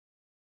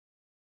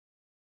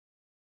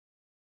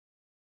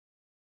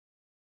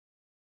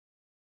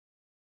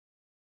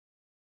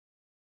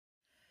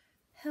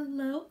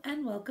Hello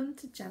and welcome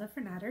to Jennifer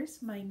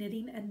Knatters, my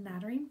knitting and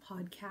nattering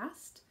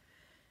podcast.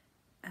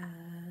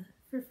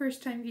 For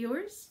first-time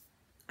viewers,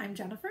 I'm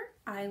Jennifer.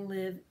 I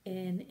live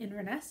in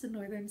Inverness in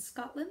northern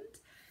Scotland,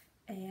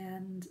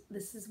 and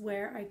this is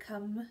where I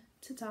come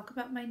to talk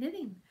about my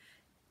knitting.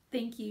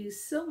 Thank you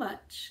so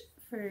much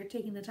for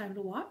taking the time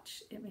to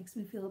watch. It makes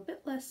me feel a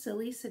bit less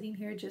silly sitting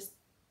here just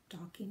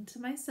talking to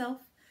myself.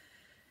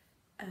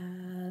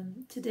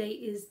 Today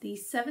is the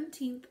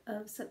 17th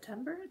of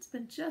September. It's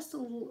been just a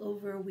little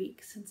over a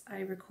week since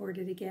I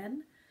recorded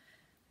again.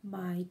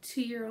 My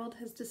 2-year-old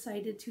has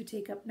decided to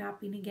take up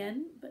napping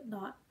again, but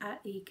not at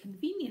a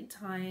convenient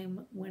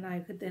time when I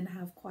could then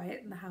have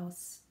quiet in the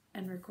house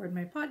and record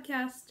my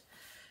podcast,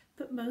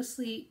 but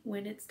mostly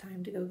when it's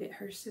time to go get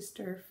her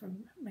sister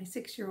from my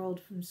 6-year-old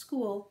from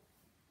school.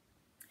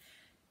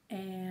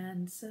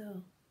 And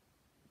so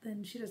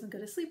then she doesn't go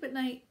to sleep at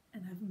night,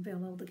 and I haven't been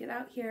able to get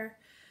out here.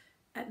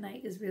 At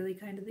night is really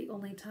kind of the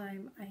only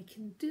time I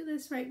can do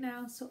this right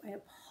now, so I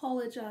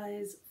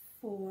apologize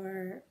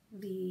for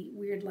the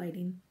weird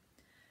lighting.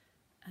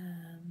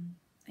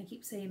 I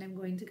keep saying I'm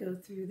going to go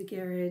through the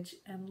garage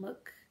and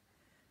look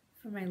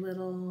for my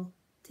little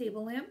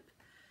table lamp.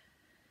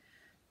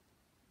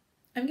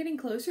 I'm getting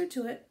closer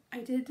to it.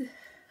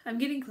 I'm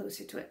getting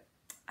closer to it.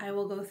 I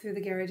will go through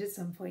the garage at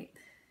some point.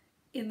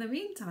 In the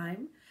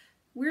meantime,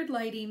 weird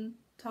lighting,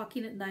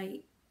 talking at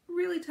night,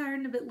 really tired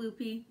and a bit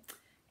loopy.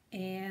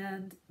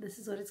 And this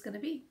is what it's going to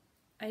be.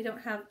 I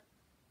don't have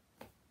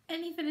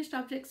any finished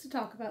objects to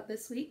talk about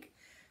this week,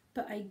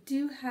 but I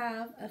do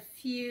have a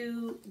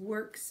few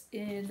works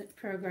in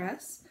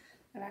progress.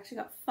 I've actually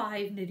got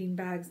 5 knitting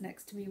bags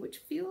next to me, which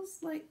feels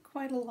like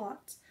quite a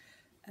lot.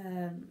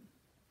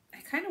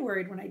 I kind of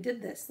worried when I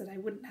did this that I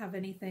wouldn't have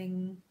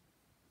anything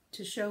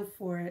to show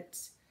for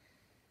it,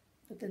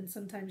 but then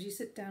sometimes you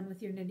sit down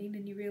with your knitting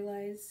and you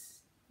realize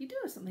you do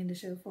have something to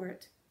show for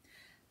it.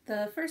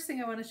 The first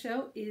thing I want to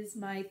show is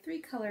my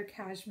 3-color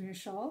cashmere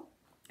shawl,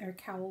 or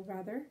cowl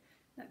rather.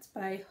 That's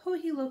by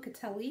Joji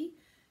Locatelli,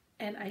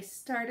 and I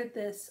started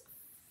this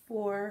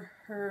for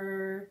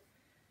her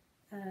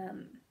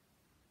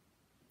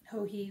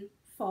Joji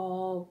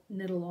fall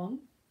knit along,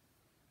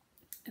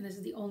 and this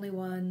is the only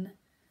one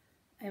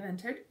I've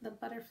entered. The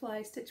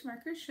butterfly stitch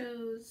marker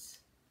shows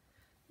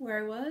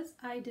where I was.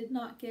 I did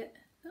not get,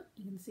 oh,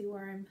 you can see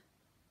where I'm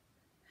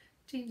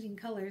changing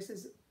colors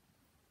is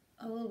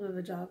a little bit of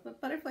a job, but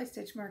butterfly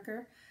stitch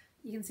marker,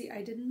 you can see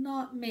I did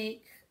not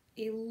make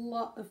a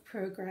lot of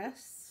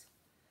progress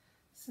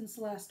since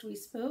last we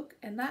spoke,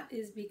 and that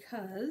is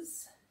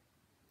because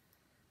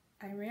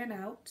I ran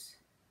out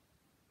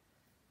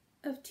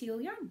of teal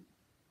yarn.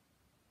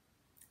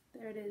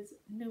 There it is,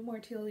 no more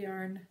teal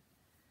yarn.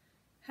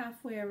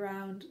 Halfway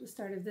around the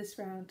start of this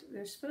round,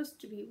 there's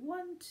supposed to be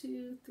 1,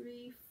 2,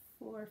 3,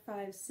 4,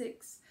 5, 6,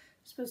 there's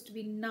supposed to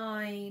be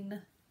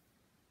 9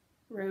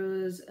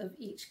 rows of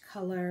each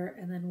color,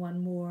 and then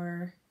 1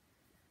 more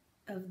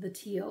of the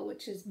teal,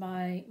 which is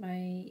my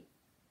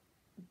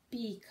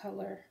B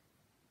color,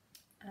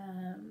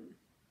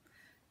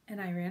 and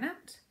I ran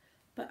out.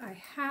 But I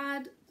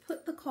had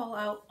put the call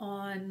out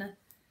on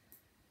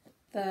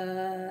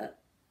the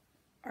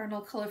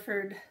Arnold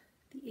Culliford,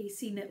 the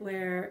AC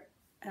Knitwear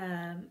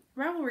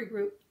Ravelry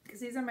group, because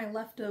these are my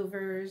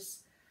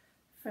leftovers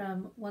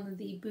from one of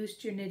the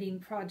Boost Your Knitting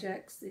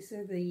projects. These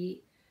are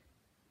the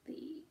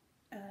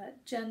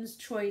Jen's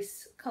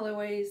Choice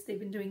colorways. They've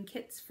been doing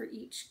kits for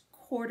each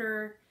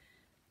quarter,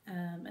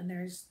 and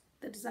there's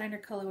the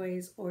designer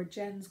colorways or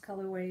Jen's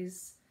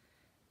colorways.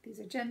 These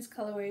are Jen's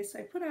colorways, so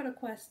I put out a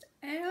quest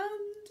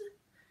and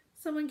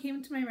someone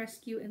came to my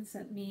rescue and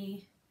sent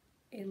me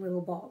a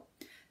little ball.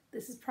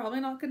 This is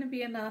probably not going to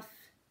be enough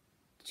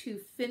to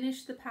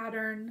finish the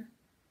pattern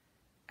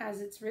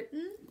as it's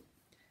written,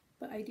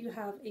 but I do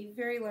have a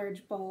very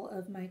large ball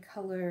of my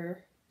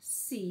color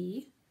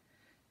C,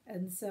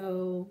 and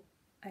so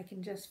I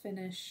can just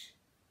finish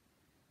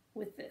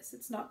with this.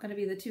 It's not going to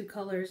be the 2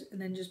 colors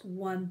and then just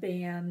one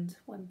band,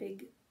 one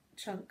big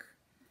chunk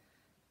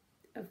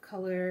of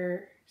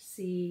color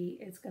C.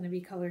 It's going to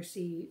be color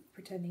C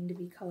pretending to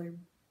be color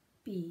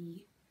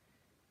B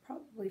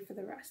probably for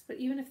the rest. But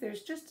even if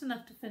there's just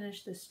enough to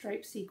finish this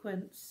stripe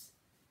sequence,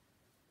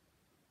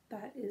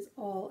 that is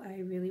all I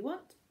really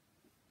want.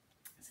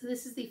 So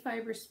this is the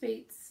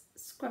fyberspates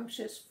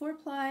Scrumptious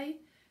 4-ply,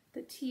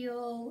 the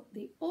teal,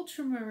 the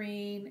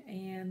ultramarine,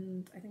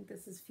 and I think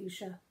this is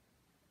fuchsia.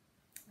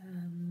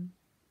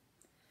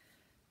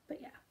 But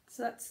yeah,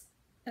 so that's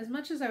as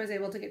much as I was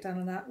able to get done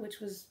on that, which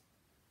was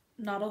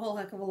not a whole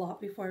heck of a lot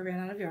before I ran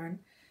out of yarn.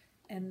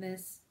 And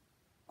this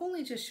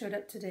only just showed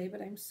up today,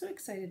 but I'm so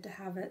excited to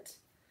have it.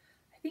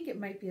 I think it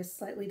might be a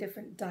slightly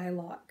different dye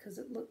lot because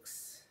it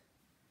looks,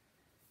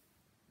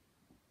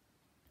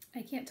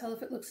 I can't tell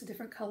if it looks a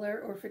different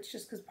color or if it's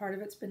just because part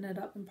of it's been knit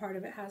up and part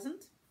of it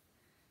hasn't.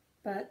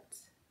 But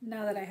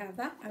now that I have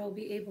that, I will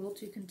be able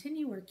to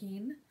continue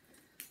working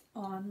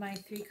on my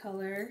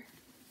 3-color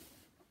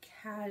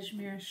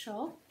cashmere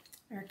shawl,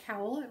 or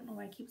cowl. I don't know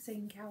why I keep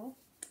saying cowl.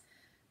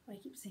 Why I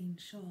keep saying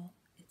shawl.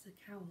 It's a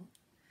cowl.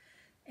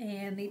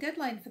 And the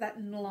deadline for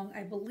that knit along,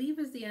 I believe,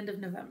 is the end of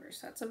November.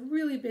 So that's a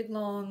really big,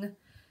 long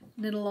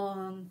knit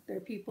along. There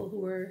are people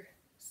who are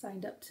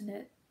signed up to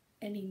knit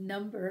any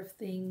number of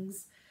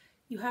things.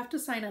 You have to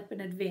sign up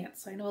in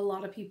advance. So I know a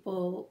lot of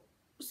people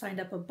signed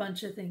up a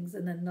bunch of things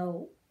and then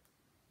they'll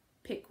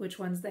pick which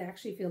ones they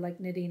actually feel like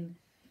knitting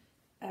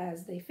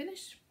as they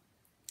finish.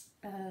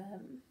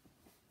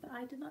 But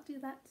I did not do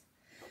that.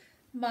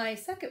 My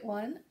second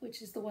one,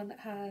 which is the one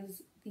that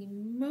has the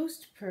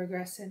most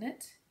progress in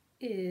it,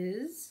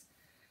 is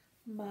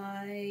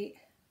my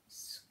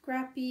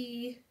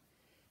scrappy,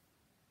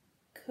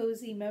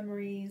 cozy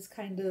memories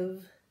kind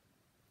of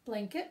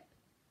blanket.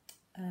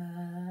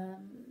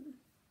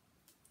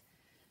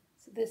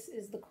 So this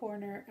is the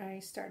corner I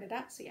started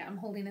at. So yeah, I'm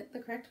holding it the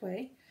correct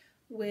way.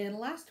 When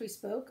last we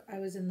spoke, I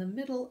was in the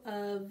middle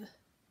of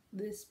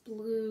this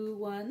blue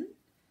one.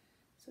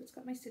 So it's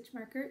got my stitch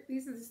marker.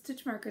 These are the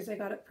stitch markers I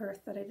got at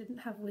Perth that I didn't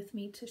have with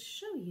me to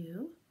show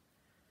you.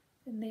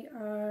 And they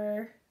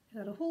are, I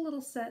got a whole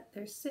little set.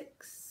 There's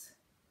 6.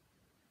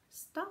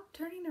 Stop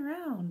turning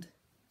around.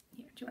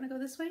 Here, do you want to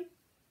go this way?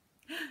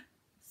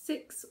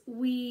 6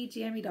 wee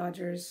jammy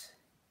dodgers.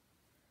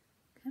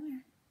 Come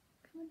here.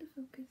 Come into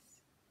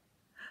focus.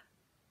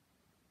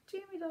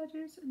 Jammy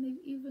dodgers, and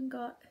they've even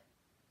got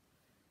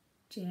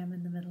jam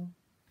in the middle.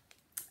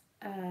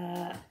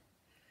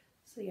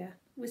 So yeah,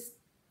 with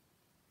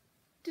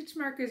stitch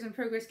markers and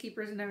progress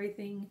keepers and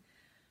everything,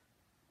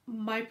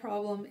 my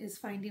problem is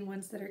finding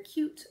ones that are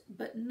cute,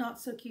 but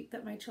not so cute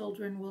that my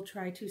children will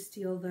try to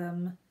steal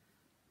them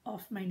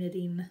off my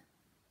knitting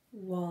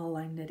while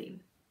I'm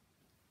knitting.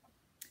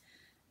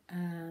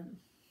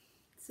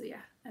 So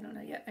yeah, I don't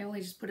know yet. I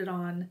only just put it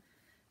on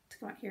to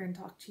come out here and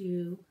talk to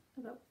you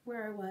about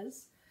where I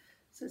was.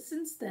 So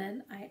since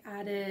then, I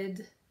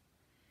added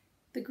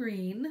the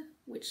green,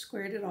 which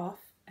squared it off,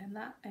 and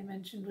that I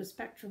mentioned was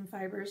Spectrum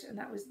Fibers, and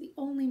that was the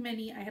only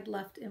mini I had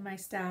left in my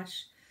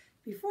stash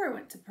before I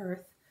went to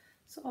Perth.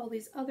 So all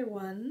these other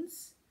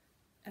ones,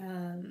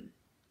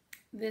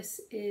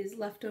 this is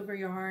leftover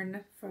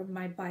yarn from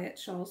my Buy It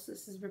shawls.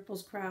 This is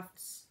Ripples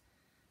Crafts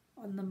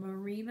on the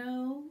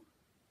merino,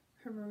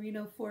 her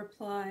merino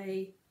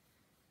 4-ply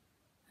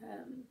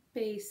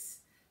base,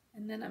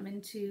 and then I'm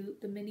into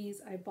the minis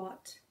I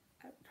bought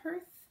at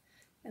Perth.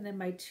 And then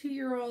my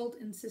 2-year-old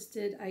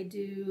insisted I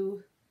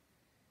do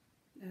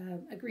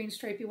a green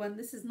stripy one.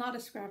 This is not a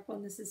scrap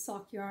one, this is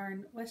sock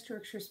yarn, West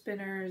Yorkshire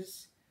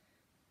Spinners,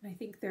 and I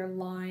think they're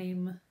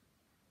lime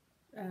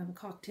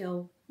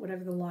cocktail,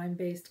 whatever the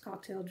lime-based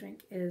cocktail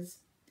drink is.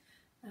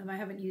 I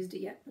haven't used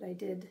it yet, but I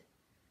did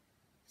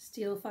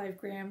steal 5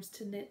 grams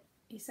to knit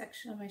a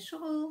section of my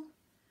shawl.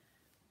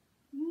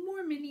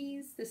 More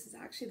minis. This is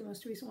actually the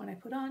most recent one I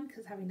put on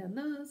because having done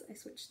those, I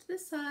switched to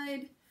this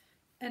side.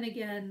 And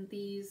again,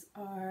 these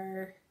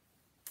are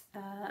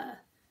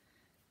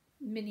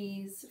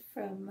minis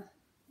from,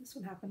 this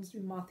one happens to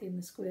be Mothy and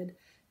the Squid.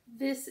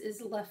 This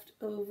is left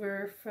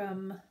over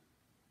from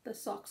the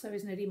socks I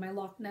was knitting, my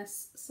Loch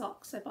Ness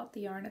socks. I bought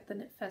the yarn at the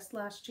Knit Fest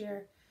last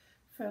year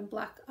from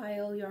Black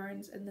Isle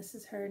Yarns, and this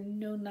is her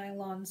no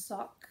nylon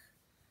sock,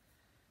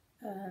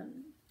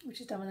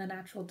 which is done with a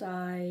natural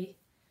dye.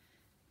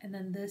 And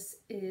then this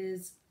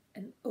is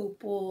an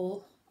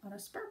opal on a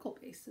sparkle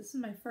base. This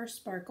is my first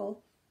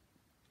sparkle.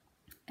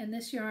 And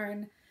this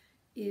yarn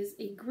is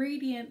a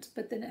gradient,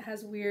 but then it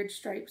has weird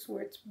stripes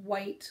where it's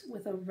white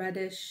with a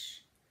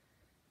reddish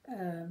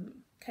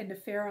kind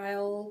of Fair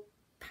Isle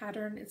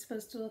pattern it's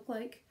supposed to look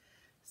like.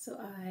 So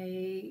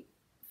I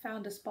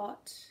found a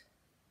spot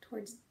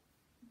towards,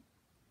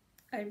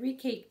 I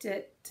recaked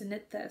it to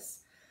knit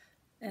this,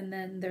 and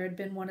then there had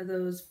been one of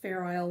those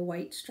Fair Isle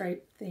white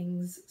stripe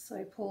things, so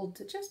I pulled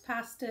to just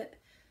past it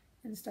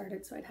and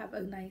started so I'd have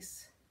a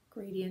nice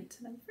gradient,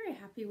 and I'm very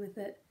happy with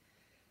it.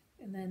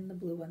 And then the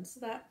blue one, so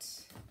that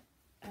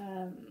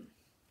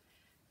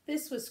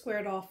this was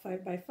squared off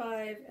 5 by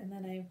 5, and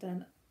then I've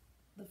done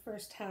the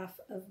first half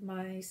of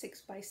my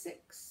 6 by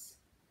 6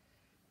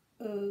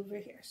 over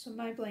here. So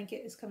my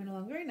blanket is coming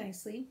along very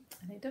nicely,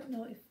 and I don't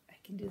know if I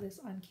can do this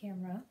on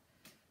camera,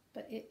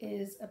 but it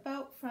is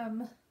about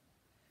from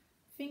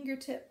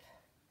fingertip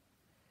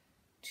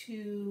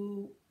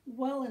to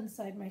well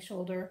inside my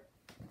shoulder.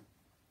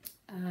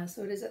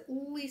 So it is at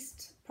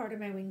least part of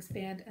my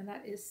wingspan, and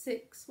that is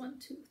 6. 1,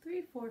 2,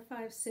 3, 4,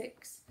 5,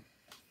 6.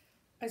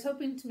 I was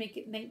hoping to make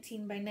it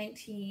 19 by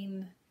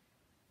 19,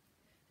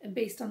 and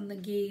based on the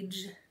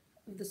gauge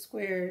of the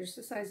squares,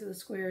 the size of the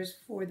squares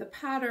for the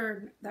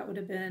pattern, that would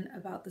have been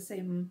about the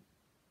same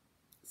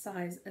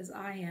size as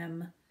I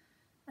am,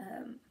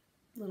 a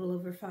little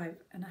over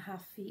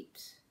 5.5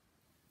 feet,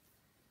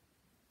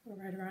 or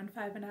right around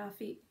 5.5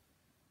 feet.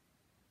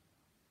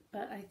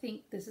 But I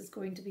think this is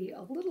going to be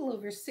a little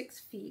over 6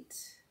 feet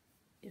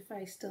if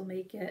I still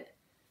make it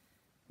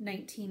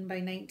 19 by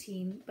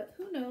 19, but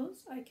who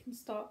knows, I can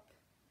stop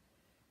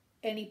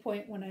any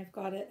point when I've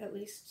got it at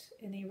least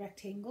in a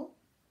rectangle.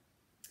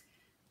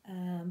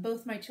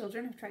 Both my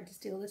children have tried to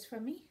steal this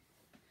from me.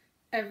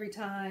 Every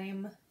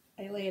time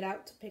I lay it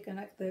out to pick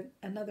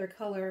another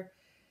color,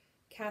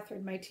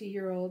 Catherine, my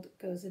 2-year-old,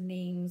 goes and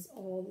names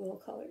all the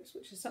little colors,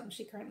 which is something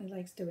she currently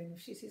likes doing.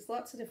 If she sees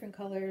lots of different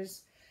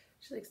colors,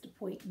 she likes to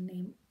point and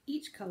name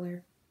each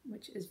color,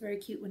 which is very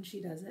cute when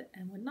she does it,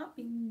 and would not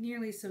be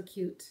nearly so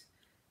cute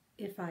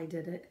if I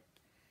did it.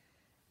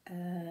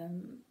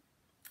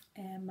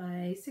 And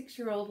my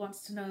 6-year-old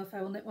wants to know if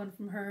I will knit one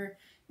from her,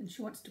 and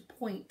she wants to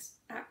point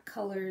at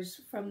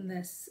colors from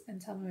this and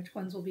tell me which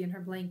ones will be in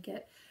her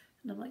blanket.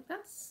 And I'm like,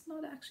 that's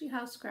not actually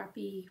how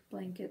scrappy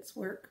blankets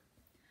work.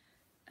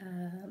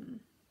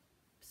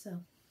 So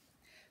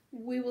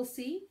we will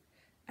see.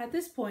 At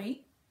this point,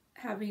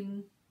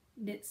 having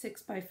knit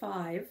 6 by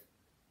 5,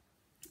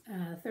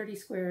 30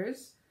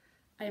 squares,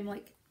 I'm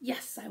like,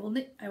 yes, I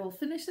will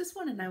finish this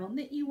one and I will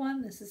knit you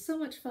one. This is so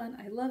much fun.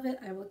 I love it.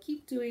 I will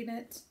keep doing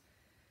it.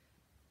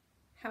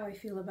 How I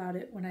feel about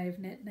it when I've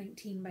knit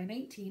 19 by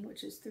 19,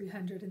 which is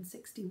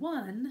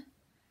 361,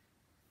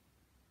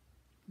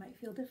 might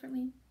feel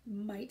differently.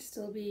 Might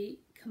still be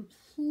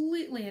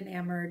completely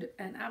enamored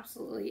and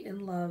absolutely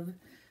in love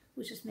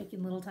with just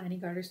making little tiny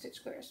garter stitch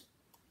squares.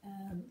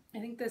 I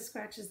think this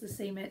scratches the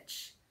same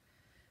itch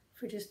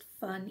for just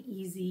fun,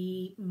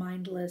 easy,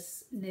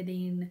 mindless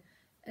knitting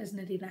as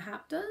knitting a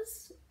hap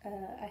does.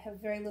 I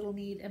have very little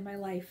need in my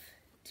life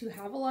to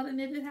have a lot of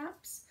knitted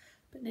haps,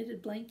 but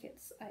knitted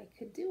blankets I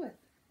could do with.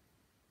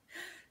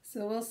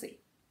 So we'll see.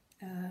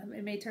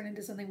 It may turn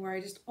into something where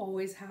I just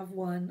always have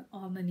one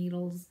on the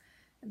needles,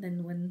 and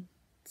then when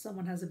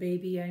someone has a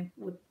baby, I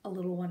whip a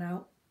little one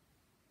out,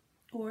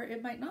 or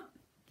it might not.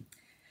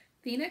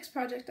 The next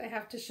project I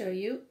have to show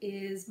you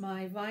is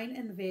my Vine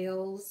and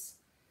Vales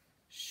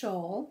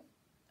shawl.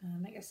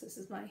 I guess this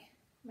is my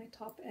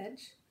top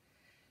edge.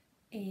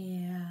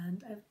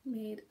 And I've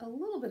made a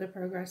little bit of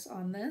progress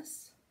on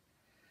this.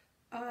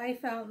 I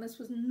found this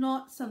was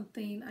not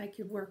something I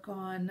could work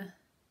on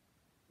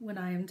when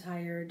I am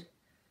tired.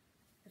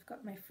 I've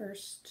got my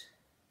first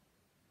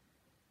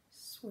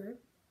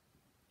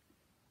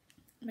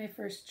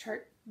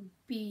chart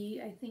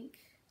B, I think.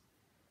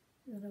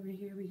 And over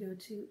here we go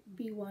to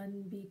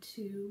B1,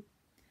 B2.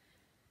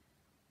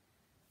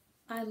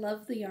 I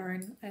love the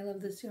yarn. I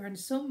love this yarn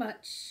so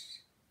much.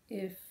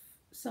 If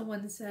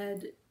someone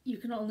said, you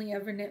can only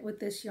ever knit with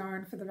this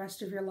yarn for the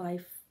rest of your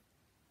life,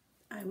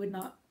 I would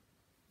not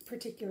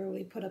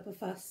particularly put up a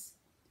fuss.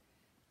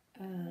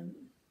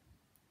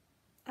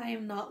 I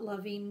am not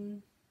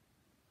loving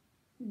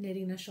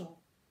knitting a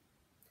shawl.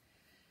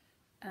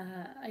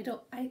 I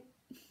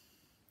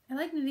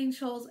like knitting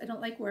shawls. I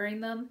don't like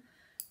wearing them,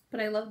 but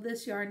I love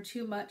this yarn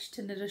too much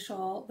to knit a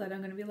shawl that I'm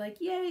going to be like,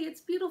 yay,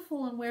 it's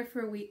beautiful, and wear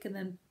for a week and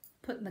then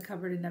put in the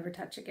cupboard and never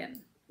touch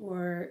again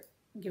or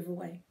give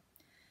away.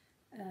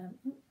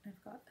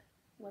 I've got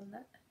one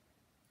that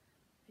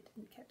I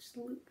didn't catch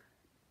the loop.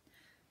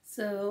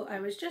 So I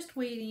was just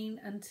waiting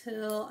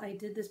until I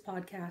did this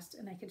podcast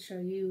and I could show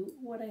you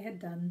what I had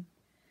done.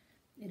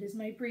 It is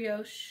my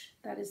brioche.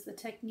 That is the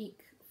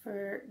technique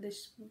for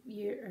this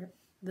year,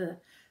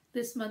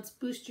 this month's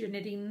Boost Your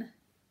Knitting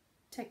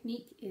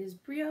technique is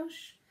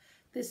brioche.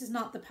 This is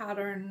not the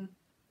pattern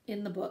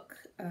in the book.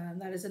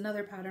 That is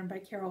another pattern by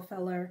Carol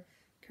Feller.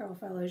 Carol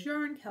Feller's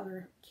yarn,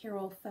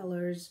 Carol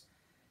Feller's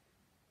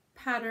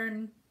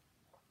pattern.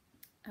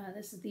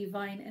 This is the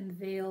Vine and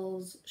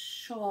Vales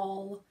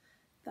shawl.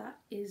 That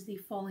is the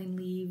Falling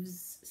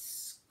Leaves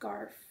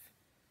scarf.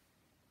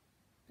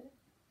 But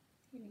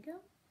here we go.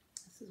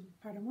 This is the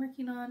part I'm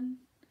working on.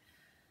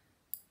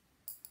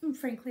 And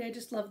frankly, I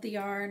just love the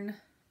yarn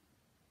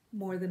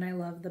more than I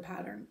love the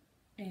pattern.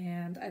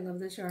 And I love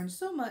this yarn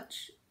so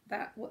much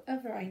that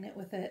whatever I knit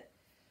with it,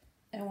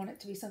 I want it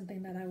to be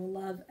something that I will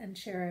love and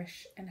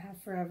cherish and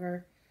have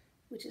forever,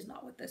 which is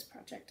not what this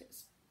project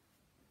is.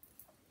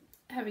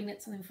 Having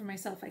knit something for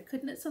myself, I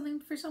could knit something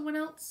for someone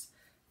else,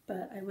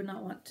 but I would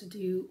not want to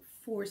do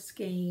 4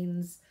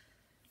 skeins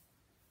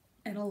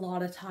and a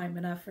lot of time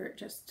and effort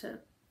just to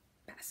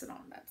pass it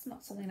on. That's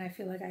not something I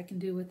feel like I can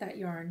do with that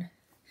yarn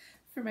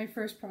for my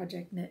first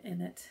project knit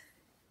in it.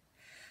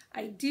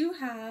 I do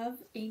have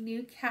a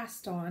new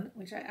cast on,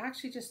 which I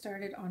actually just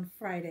started on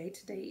Friday.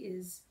 Today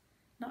is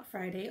not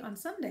Friday, on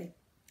Sunday.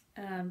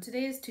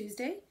 Today is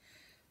Tuesday.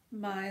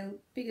 My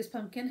biggest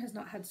pumpkin has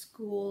not had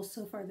school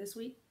so far this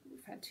week.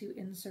 We've had 2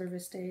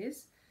 in-service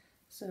days,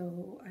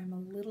 so I'm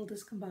a little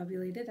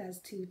discombobulated as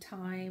to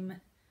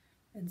time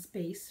and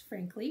space,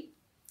 frankly.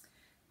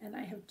 And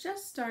I have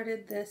just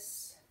started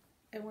this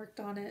and worked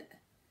on it.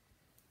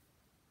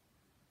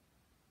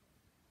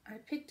 I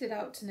picked it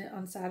out to knit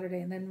on Saturday,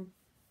 and then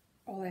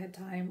all I had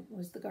time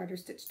was the garter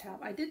stitch tab.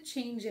 I did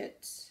change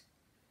it.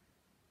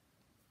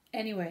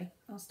 Anyway,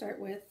 I'll start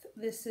with,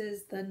 this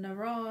is the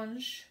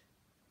Naranj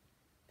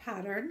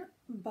pattern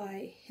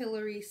by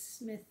Hilary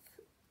Smith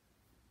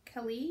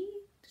Kelly.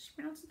 Does she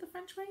pronounce it the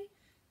French way?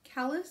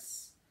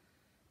 Callis.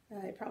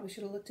 I probably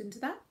should have looked into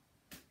that.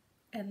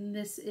 And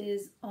this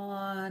is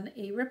on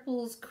a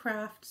Ripples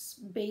Crafts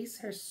base,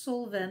 her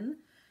Suilven,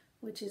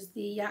 which is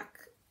the yak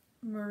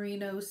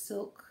merino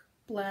silk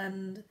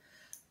blend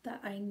that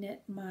I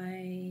knit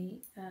my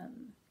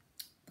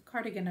the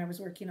cardigan I was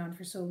working on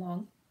for so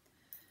long.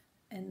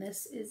 And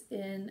this is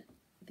in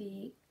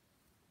the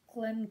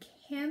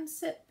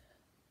Glencanisp.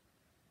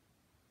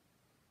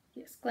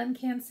 Yes,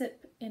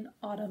 Glencanisp in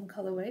autumn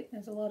colorway.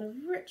 There's a lot of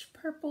rich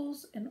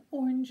purples and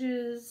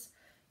oranges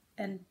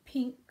and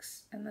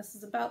pinks, and this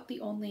is about the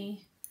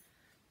only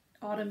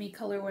autumny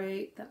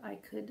colorway that I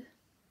could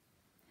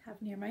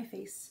have near my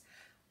face.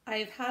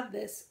 I've had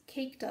this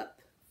caked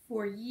up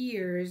for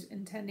years,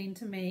 intending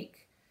to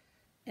make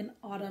an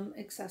autumn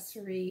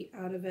accessory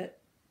out of it.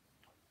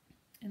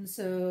 And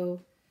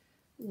so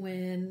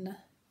when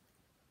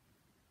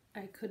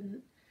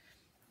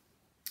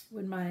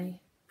my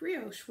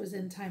brioche was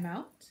in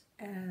timeout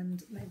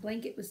and my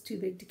blanket was too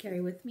big to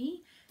carry with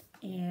me,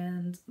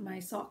 and my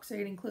socks are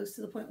getting close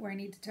to the point where I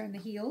need to turn the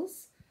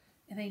heels,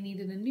 and I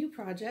needed a new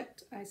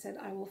project, I said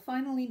I will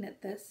finally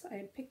knit this. I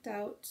had picked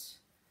out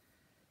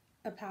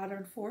a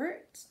pattern for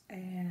it,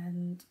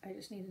 and I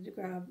just needed to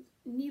grab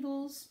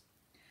needles.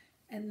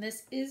 And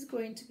this is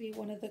going to be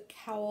one of the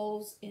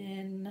cowls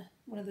in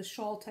one of the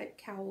shawl type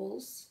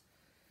cowls.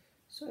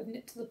 So I've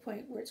knit to the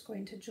point where it's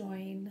going to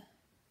join.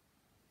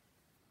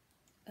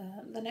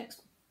 The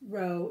next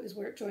row is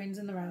where it joins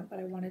in the round, but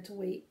I wanted to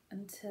wait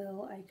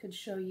until I could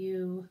show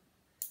you,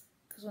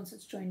 because once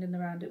it's joined in the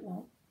round, you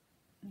won't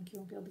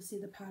be able to see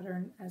the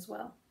pattern as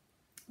well,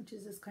 which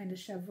is this kind of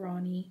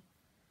chevron-y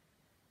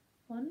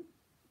one.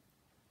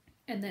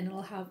 And then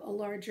it'll have a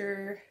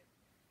larger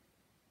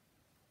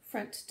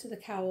front to the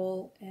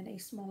cowl and a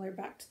smaller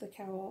back to the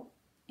cowl.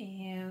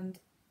 And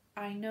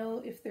I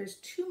know if there's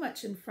too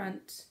much in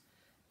front,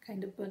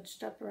 kind of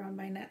bunched up around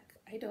my neck,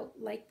 I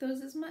don't like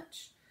those as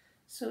much.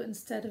 So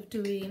instead of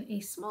doing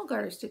a small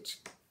garter stitch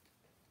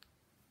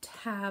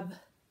tab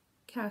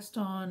cast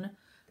on,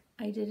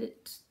 I did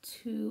it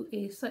to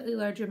a slightly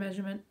larger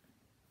measurement.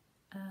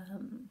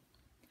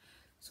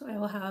 So I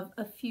will have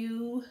a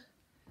few,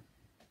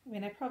 I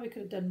mean, I probably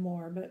could have done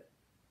more, but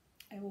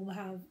I will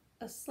have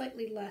a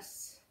slightly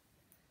less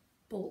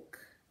bulk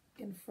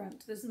in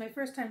front. This is my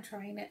first time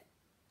trying it.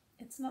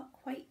 It's not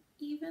quite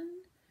even,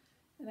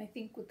 and I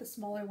think with the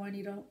smaller one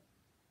you don't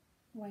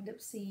wind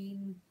up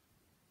seeing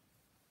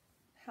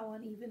how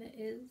uneven it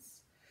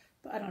is.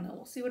 But I don't know,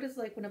 we'll see what it's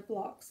like when it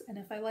blocks, and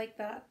if I like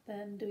that,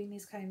 then doing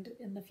these kind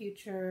in the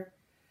future,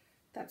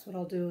 that's what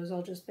I'll do, is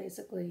I'll just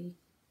basically,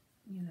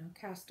 you know,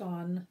 cast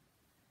on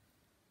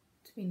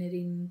to be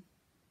knitting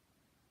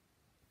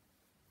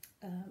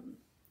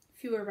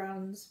fewer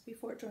rounds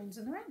before it joins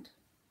in the round.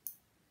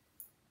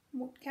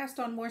 Cast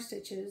on more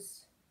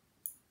stitches,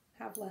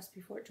 have less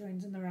before it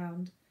joins in the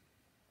round,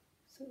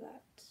 so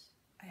that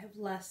I have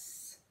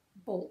less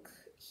bulk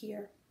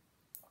here.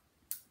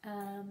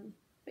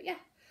 But yeah,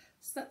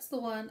 so that's the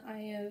one I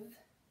have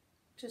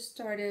just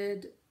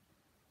started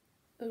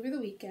over the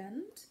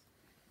weekend.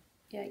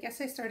 Yeah, I guess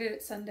I started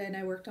it Sunday and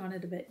I worked on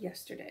it a bit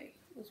yesterday,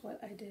 was what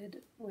I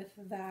did with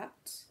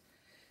that.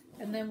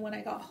 And then when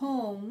I got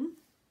home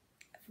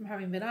from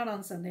having been out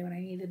on Sunday, when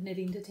I needed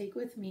knitting to take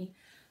with me,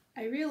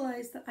 I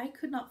realized that I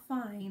could not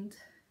find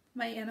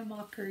my Anna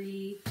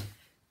Mockery,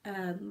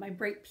 my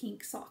bright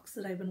pink socks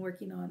that I've been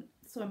working on.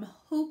 So I'm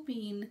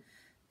hoping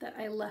that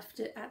I left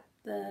it at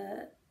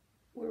the,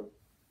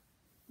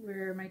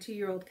 where my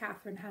 2-year-old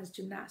Catherine has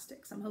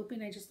gymnastics. I'm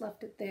hoping I just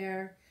left it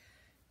there,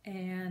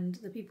 and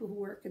the people who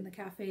work in the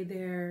cafe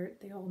there,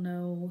 they all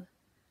know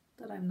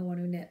that I'm the one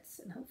who knits,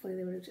 and hopefully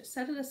they would have just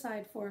set it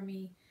aside for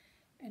me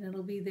and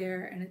it'll be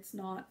there and it's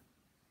not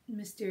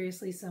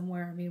mysteriously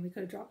somewhere. I mean, we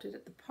could have dropped it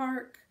at the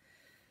park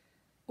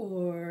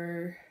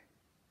or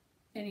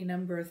any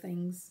number of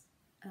things.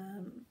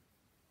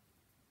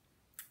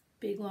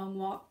 Big long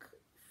walk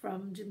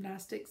from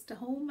gymnastics to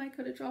home, I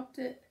could have dropped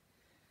it.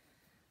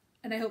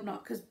 And I hope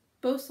not, because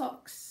both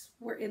socks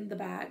were in the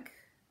bag,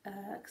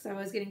 because I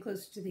was getting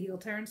closer to the heel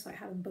turn, so I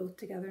had them both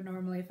together.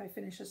 Normally if I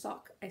finish a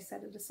sock, I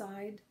set it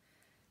aside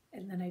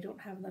and then I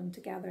don't have them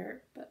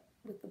together. But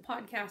with the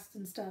podcast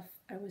and stuff,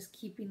 I was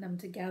keeping them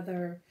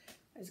together.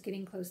 I was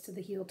getting close to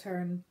the heel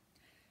turn.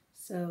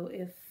 So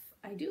if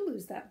I do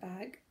lose that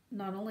bag,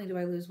 not only do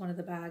I lose one of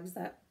the bags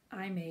that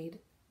I made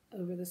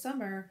over the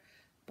summer,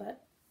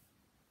 but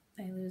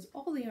I lose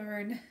all the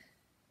yarn.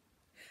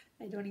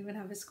 I don't even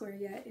have a square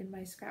yet in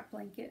my scrap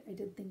blanket. I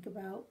did think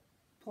about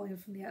pulling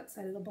from the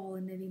outside of the ball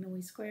and knitting a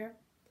wee square.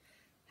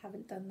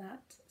 Haven't done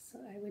that. So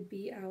I would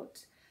be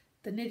out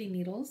the knitting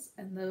needles,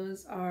 and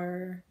those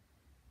are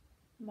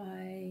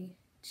my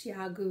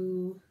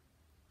Chiagu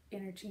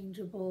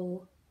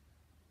interchangeable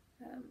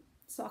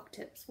sock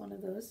tips, one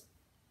of those.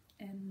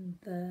 And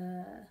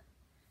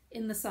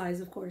in the size,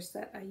 of course,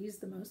 that I use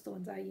the most, the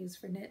ones I use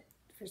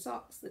for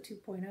socks, the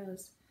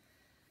 2.0s.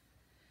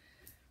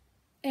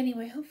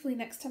 Anyway, hopefully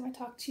next time I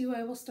talk to you,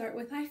 I will start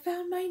with, I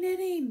found my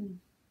knitting.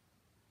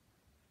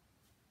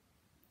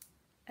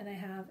 And I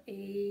have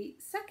a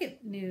second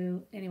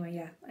new, anyway,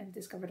 yeah, I've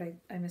discovered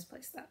I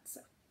misplaced that. So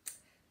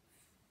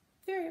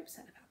very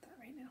upset about that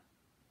right now.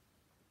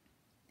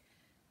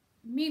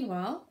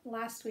 Meanwhile,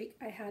 last week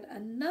I had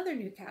another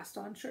new cast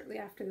on shortly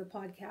after the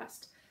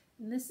podcast.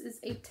 And this is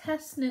a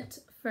test knit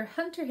for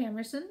Hunter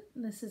Hammersen.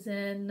 This is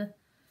in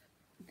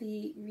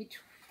the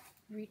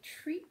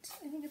Retreat,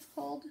 I think it's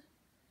called.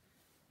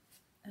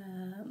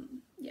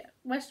 Yeah,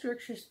 West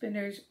Yorkshire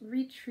Spinners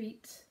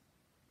Retreat.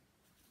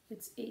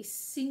 It's a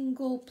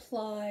single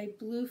ply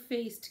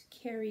blue-faced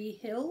Kerry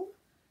Hill.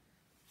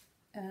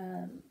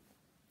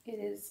 It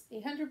is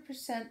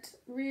 100%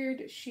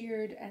 reared,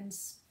 sheared, and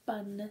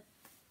spun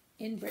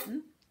in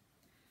Britain.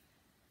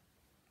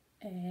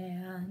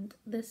 And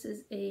this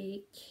is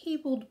a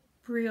cabled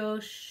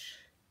brioche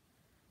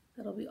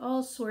that'll be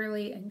all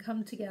swirly and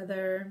come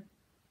together,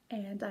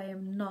 and I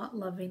am not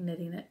loving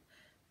knitting it.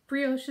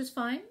 Brioche is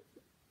fine.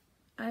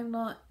 I'm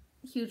not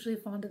hugely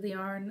fond of the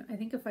yarn. I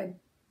think if I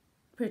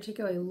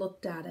particularly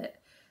looked at it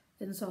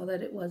and saw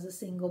that it was a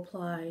single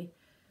ply,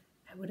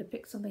 I would have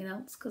picked something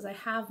else, because I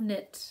have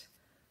knit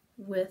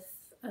with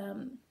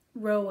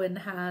Rowan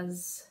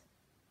has,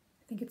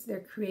 I think it's their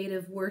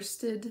creative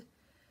worsted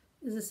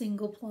is a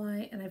single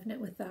ply, and I've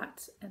knit with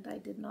that and I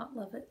did not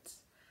love it.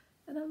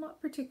 And I'm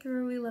not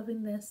particularly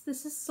loving this.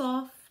 This is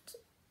soft.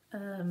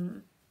 I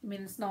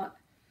mean, it's not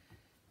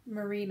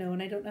merino,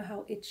 and I don't know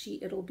how itchy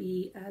it'll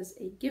be as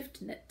a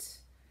gift knit,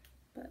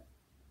 but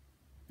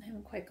I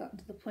haven't quite gotten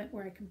to the point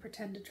where I can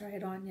pretend to try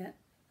it on yet.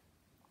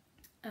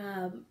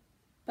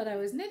 But I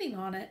was knitting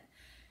on it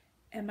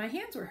and my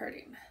hands were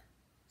hurting.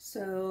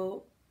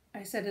 So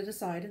I set it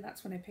aside, and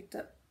that's when I picked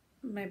up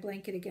my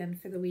blanket again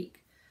for the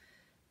week.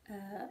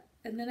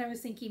 And then I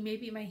was thinking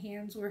maybe my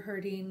hands were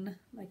hurting,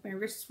 like my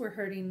wrists were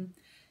hurting,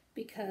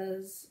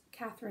 because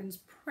Catherine's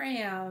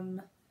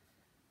pram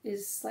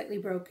is slightly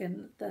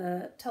broken.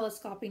 The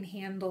telescoping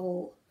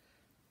handle,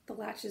 the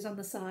latches on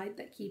the side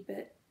that keep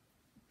it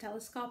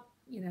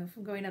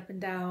from going up and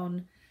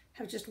down,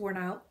 have just worn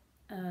out.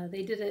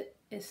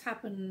 It's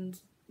happened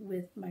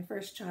with my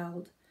first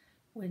child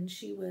when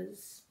she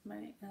was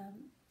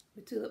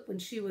when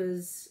she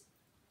was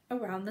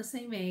around the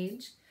same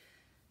age.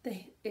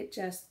 It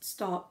just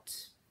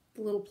stopped.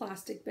 The little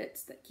plastic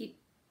bits that keep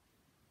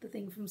the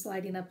thing from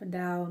sliding up and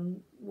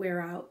down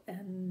wear out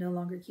and no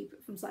longer keep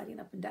it from sliding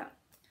up and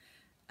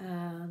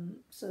down.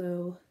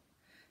 So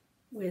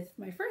with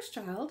my first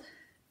child,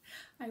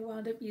 I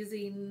wound up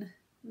using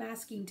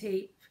masking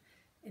tape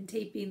and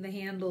taping the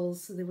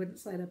handles so they wouldn't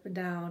slide up and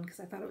down, because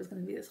I thought it was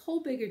going to be this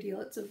whole bigger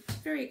deal. It's a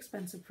very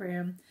expensive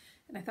pram,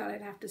 and I thought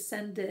I'd have to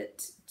send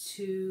it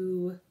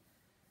to,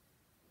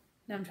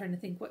 now I'm trying to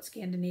think what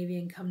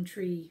Scandinavian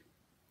country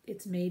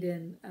it's made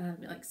in,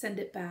 like send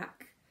it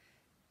back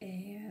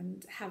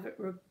and have it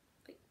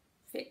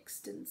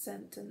fixed and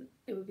sent, and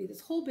it would be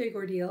this whole big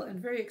ordeal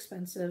and very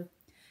expensive.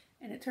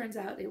 And it turns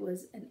out it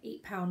was an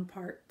 8-pound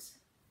part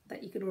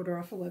that you could order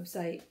off a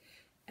website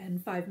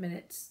and 5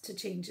 minutes to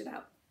change it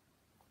out.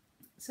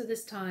 So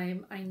this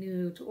time I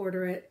knew to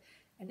order it,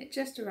 and it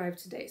just arrived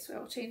today, so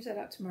I'll change that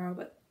out tomorrow.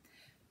 But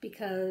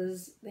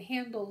because the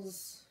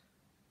handles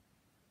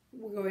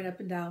were going up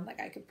and down,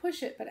 like I could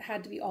push it, but it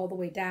had to be all the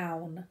way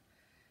down,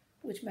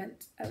 which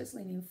meant I was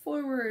leaning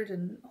forward,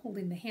 and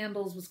holding the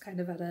handles was kind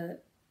of at a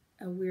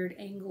weird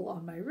angle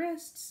on my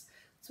wrists.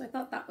 So I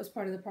thought that was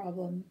part of the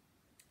problem,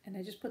 and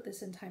I just put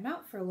this in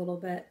timeout for a little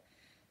bit.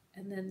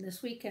 And then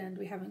this weekend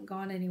we haven't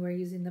gone anywhere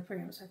using the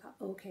pram, so I thought,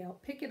 okay, I'll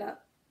pick it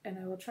up and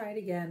I will try it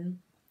again.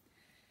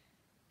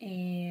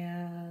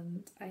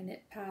 And I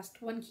knit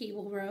past one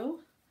cable row,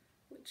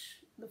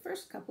 which the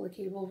first couple of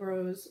cable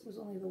rows was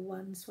only the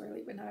one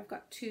swirly, but now I've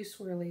got 2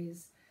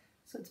 swirlies.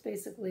 So it's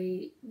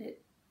basically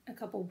knit a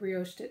couple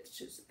brioche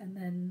stitches, and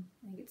then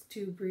I think it's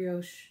 2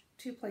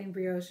 plain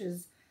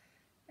brioches,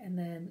 and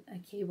then a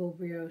cable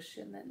brioche,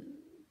 and then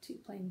 2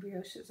 plain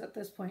brioches at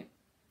this point.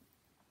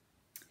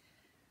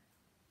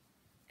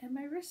 And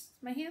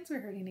my hands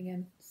are hurting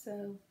again,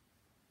 so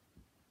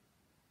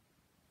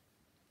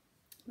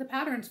the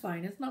pattern's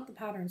fine. It's not the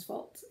pattern's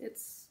fault.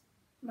 It's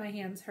my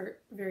hands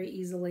hurt very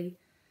easily.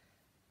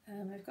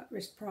 I've got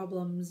wrist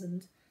problems,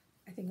 and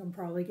I think I'm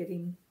probably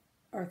getting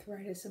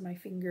arthritis in my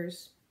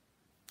fingers.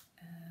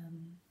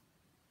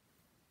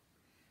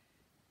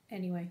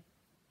 Anyway,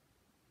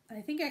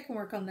 I think I can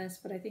work on this,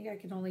 but I think I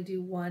can only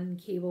do 1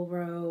 cable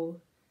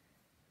row,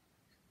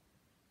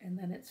 and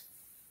then it's,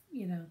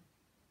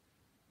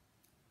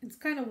 it's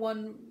kind of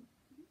one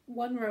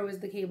row is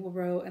the cable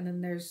row, and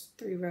then there's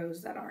 3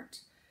 rows that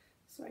aren't.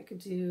 So I could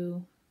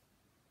do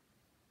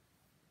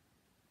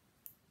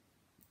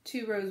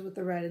 2 rows with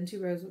the red and 2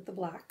 rows with the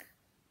black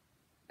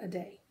a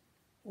day.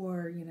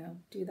 Or,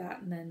 do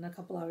that and then a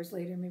couple hours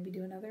later maybe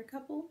do another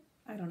couple.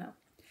 I don't know.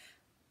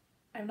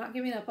 I'm not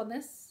giving up on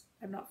this.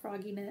 I'm not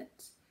frogging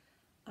it.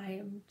 I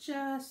am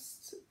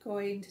just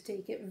going to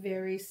take it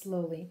very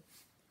slowly.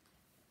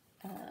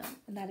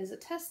 And that is a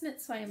test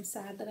knit, so I am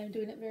sad that I'm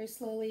doing it very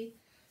slowly.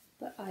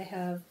 But I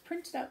have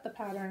printed out the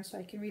pattern so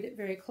I can read it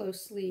very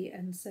closely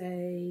and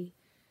say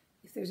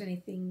if there's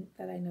anything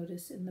that I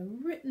notice in the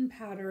written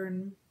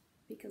pattern,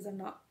 because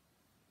I'm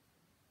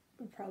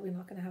probably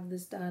not going to have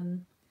this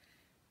done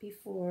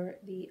before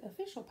the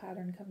official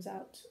pattern comes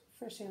out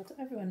for sale to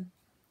everyone.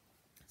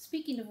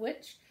 Speaking of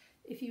which,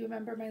 if you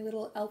remember my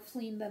little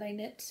elfling that I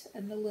knit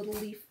and the little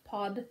leaf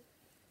pod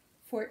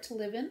for it to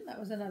live in, that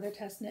was another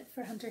test knit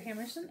for Hunter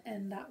Hammersen,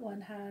 and that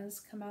one has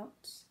come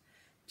out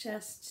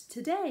just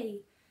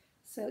today.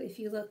 So if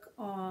you look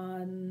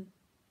on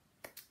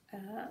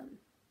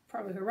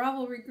probably her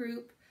Ravelry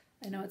group,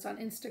 I know it's on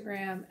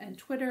Instagram and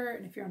Twitter,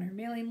 and if you're on her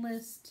mailing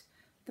list,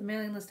 the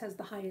mailing list has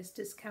the highest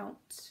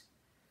discount,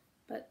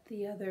 but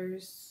the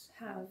others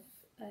have,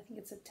 I think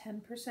it's a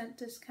 10%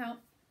 discount.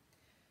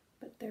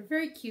 But they're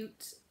very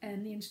cute,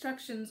 and the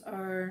instructions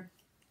are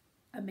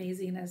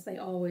amazing, as they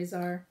always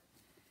are.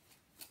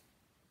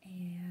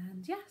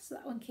 And yeah, so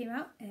that one came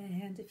out,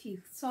 and if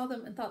you saw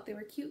them and thought they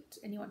were cute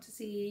and you want to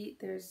see,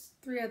 there's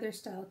 3 other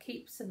style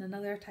capes and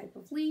another type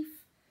of leaf,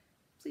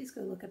 please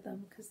go look at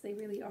them because they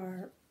really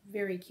are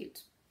very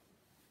cute.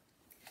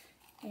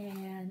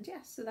 And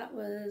yeah, so that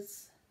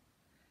was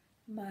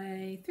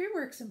my 3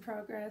 works in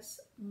progress,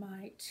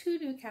 my 2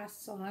 new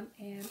casts on,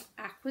 and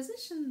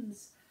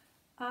acquisitions.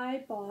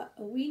 I bought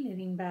a wee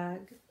knitting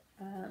bag.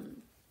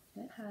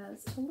 It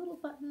has a little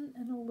button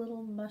and a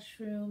little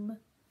mushroom.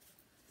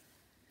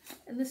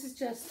 And this is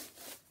just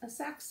a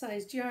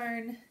sack-sized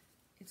yarn.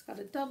 It's got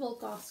a double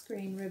goss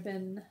grain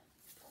ribbon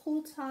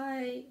pull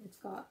tie. It's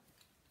got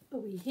a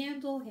wee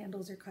handle.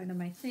 Handles are kind of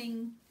my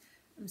thing.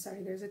 I'm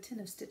sorry, there's a tin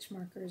of stitch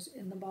markers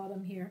in the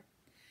bottom here.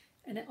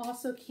 And it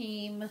also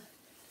came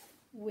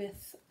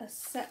with a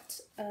set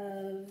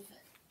of,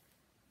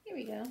 here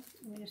we go.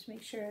 Let me just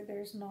make sure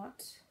there's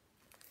not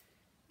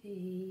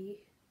a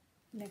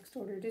next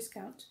order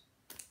discount.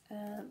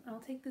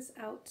 I'll take this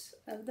out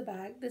of the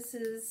bag. This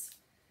is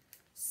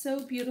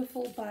Sew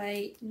Beautiful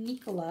by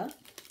Nicola.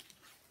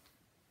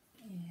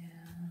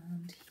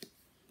 And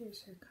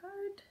here's her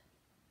card.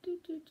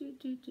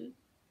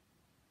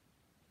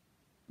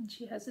 And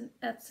she has an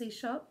Etsy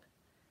shop.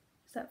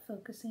 Is that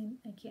focusing?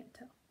 I can't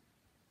tell.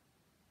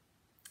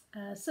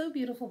 Sew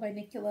Beautiful by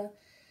Nicola.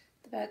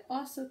 The bag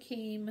also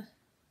came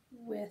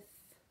with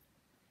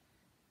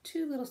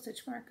 2 little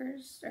stitch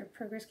markers, or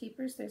progress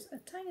keepers. There's a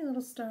tiny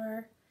little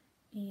star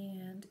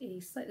and a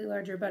slightly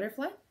larger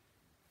butterfly.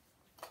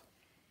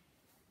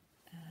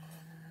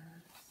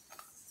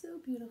 Sew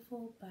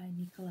Beautiful by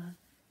Nicola.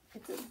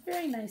 It's a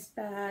very nice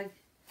bag.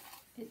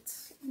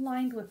 It's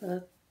lined with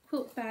a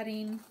quilt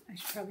batting. I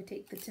should probably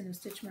take the tin of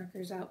stitch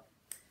markers out.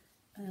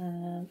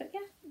 But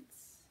yeah,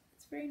 it's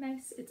very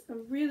nice. It's a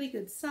really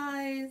good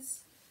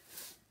size.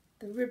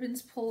 The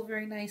ribbons pull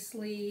very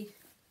nicely.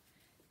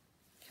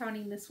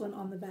 Counting this one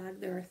on the bag,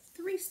 there are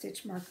 3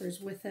 stitch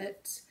markers with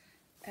it,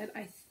 and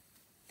I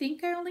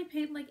think I only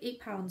paid like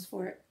 £8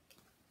 for it.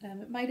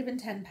 It might have been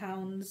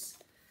 £10.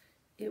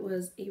 It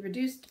was a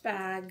reduced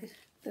bag,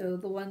 though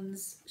the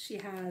ones she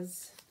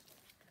has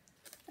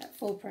at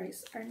full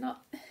price are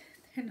not,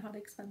 they're not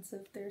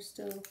expensive. They're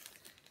still,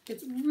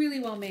 it's really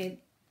well made.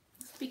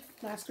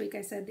 Last week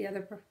I said the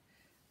other,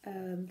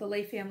 the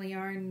Lay Family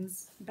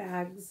Yarns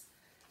bags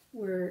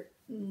were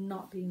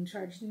not being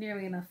charged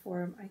nearly enough for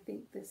them. I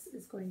think this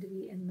is going to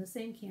be in the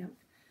same camp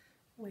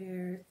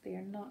where they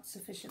are not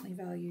sufficiently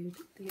valued.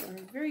 They are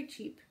very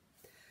cheap.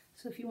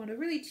 So if you want a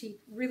really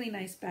cheap, really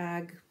nice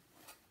bag,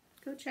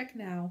 go check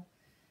now,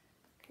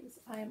 because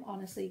I am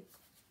honestly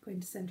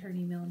going to send her an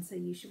email and say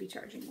you should be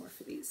charging more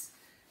for these.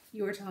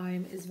 Your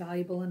time is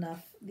valuable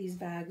enough. These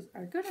bags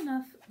are good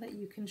enough that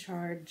you can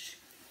charge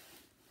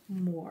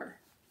more.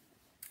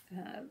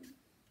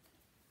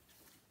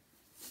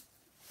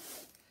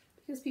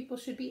 Because people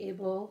should be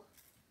able,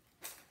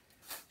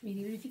 I mean,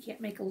 even if you can't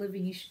make a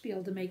living, you should be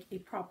able to make a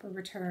proper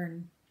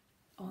return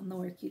on the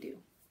work you do.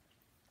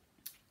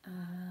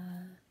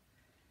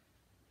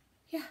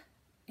 Yeah,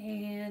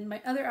 and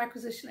my other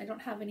acquisition, I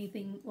don't have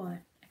anything, well, I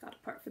got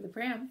a part for the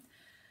pram,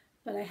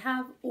 but I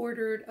have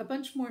ordered a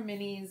bunch more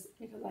minis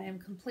because I am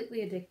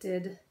completely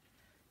addicted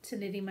to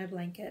knitting my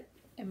blanket.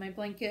 And my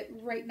blanket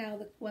right now,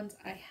 the ones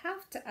I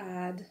have to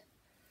add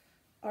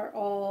are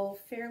all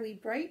fairly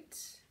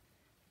bright.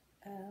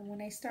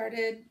 When I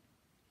started,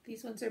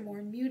 these ones are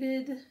more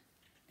muted,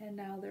 and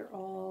now they're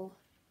all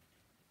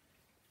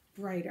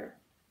brighter.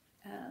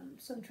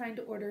 So I'm trying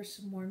to order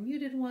some more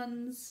muted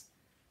ones,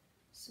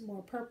 some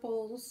more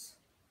purples.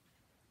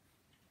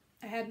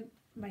 I had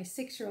my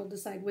 6-year-old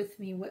decide with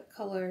me what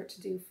color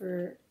to do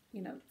for,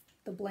 you know,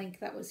 the blank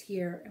that was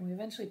here, and we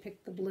eventually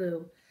picked the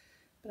blue.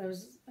 But I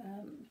was,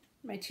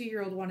 my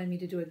 2-year-old wanted me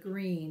to do a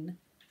green,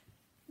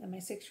 and my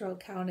 6-year-old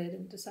counted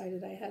and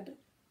decided I had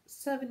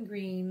 7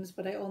 greens,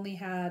 but I only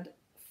had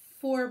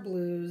 4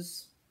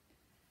 blues,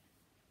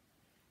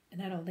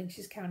 and I don't think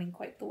she's counting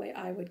quite the way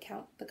I would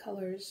count the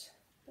colors.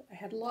 But I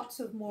had lots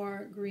of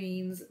more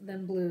greens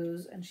than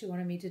blues, and she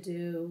wanted me to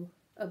do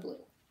a blue,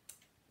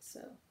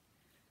 so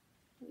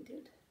we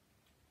did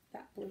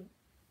that blue.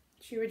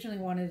 She originally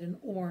wanted an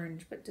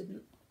orange, but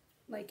didn't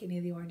like any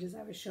of the oranges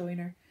I was showing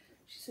her.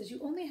 She says,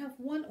 you only have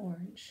 1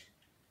 orange,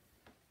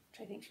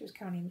 which I think she was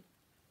counting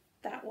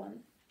that one.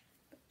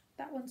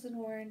 That one's an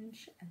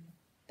orange, and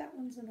that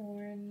one's an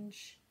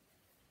orange,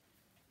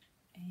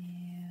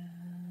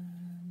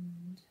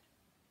 and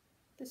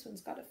this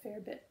one's got a fair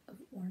bit of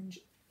orange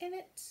in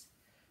it.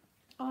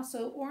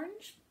 Also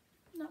orange,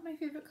 not my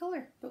favorite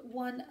color, but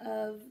one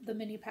of the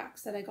mini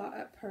packs that I got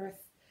at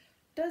Perth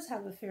does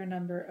have a fair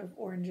number of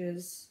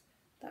oranges.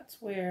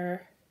 That's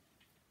where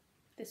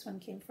this one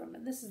came from,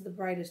 and this is the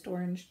brightest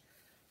orange.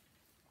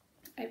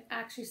 I've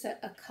actually set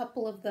a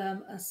couple of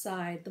them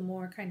aside, the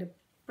more kind of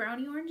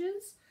brownie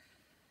oranges.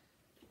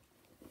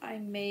 I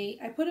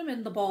put them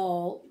in the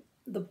bowl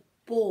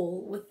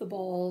with the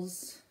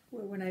balls,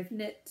 where when I've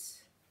knit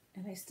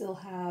and I still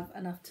have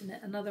enough to knit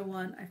another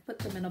one, I've put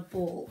them in a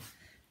bowl,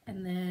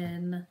 and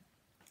then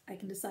I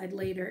can decide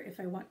later if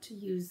I want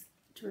to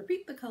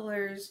repeat the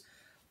colors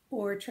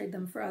or trade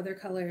them for other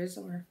colors,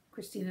 or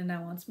Christina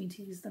now wants me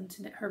to use them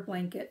to knit her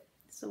blanket,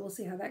 so we'll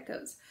see how that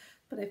goes.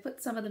 But I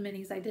put some of the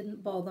minis, I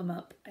didn't ball them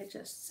up, I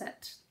just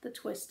set the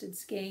twisted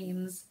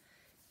skeins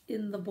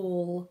in the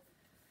bowl.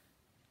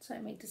 So I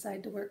may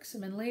decide to work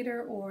some in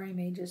later, or I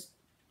may just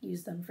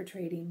use them for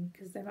trading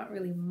because they're not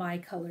really my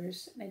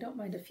colors. And I don't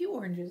mind a few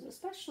oranges,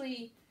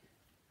 especially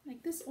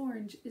like this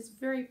orange is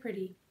very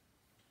pretty.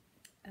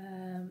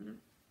 I'm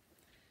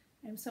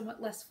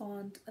somewhat less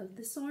fond of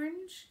this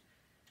orange,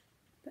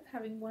 but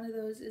having one of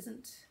those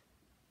isn't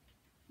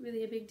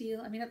really a big deal.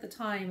 I mean, at the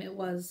time it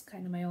was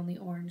kind of my only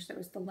orange. There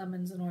was the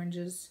lemons and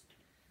oranges,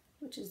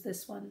 which is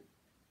this one.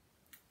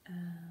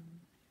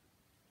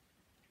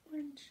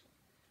 Orange.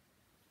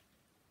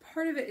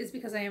 Part of it is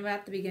because I am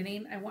at the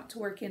beginning. I want to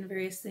work in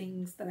various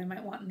things that I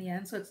might want in the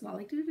end, so it's not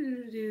like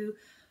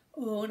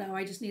oh, now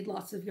I just need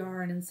lots of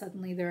yarn, and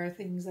suddenly there are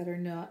things that are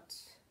not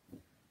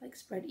like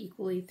spread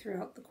equally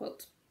throughout the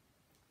quilt.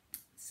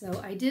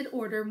 So I did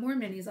order more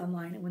minis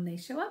online, and when they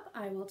show up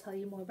I will tell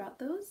you more about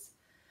those.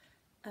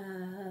 But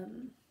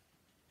I'm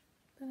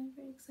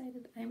very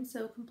excited. I'm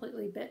so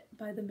completely bit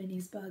by the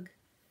minis bug.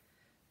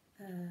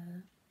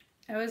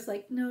 I was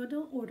like, no,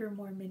 don't order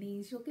more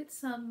minis. You'll get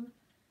some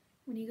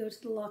when you go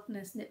to the Loch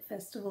Ness Knit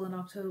Festival in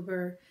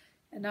October.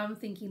 And now I'm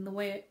thinking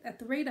at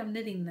the rate I'm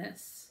knitting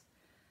this,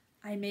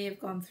 I may have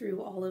gone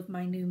through all of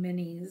my new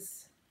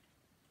minis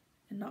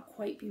and not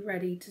quite be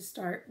ready to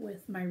start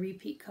with my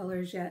repeat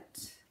colors yet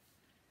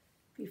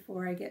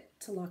before I get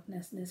to Loch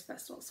Ness Knit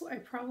Festival. So I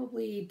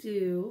probably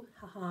do,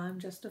 I'm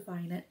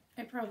justifying it,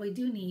 I probably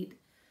do need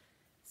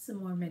some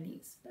more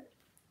minis, but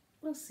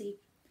we'll see.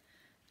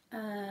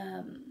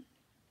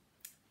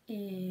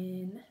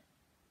 In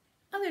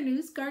other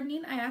news,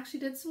 gardening, I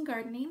actually did some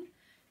gardening.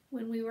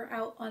 When we were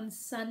out on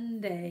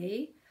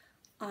Sunday,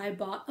 I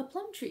bought a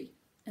plum tree.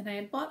 And I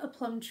had bought a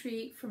plum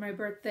tree for my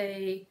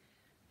birthday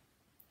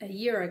a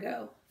year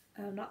ago.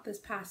 Not this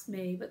past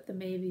May, but the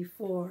May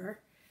before.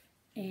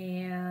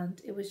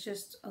 And it was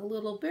just a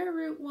little bare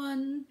root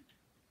one.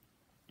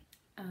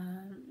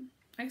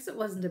 I guess it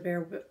wasn't a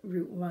bare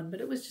root one, but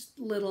it was just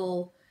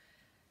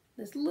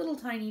this little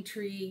tiny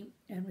tree,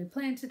 and we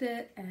planted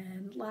it,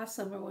 and last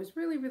summer was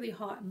really, really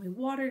hot, and we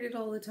watered it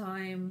all the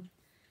time.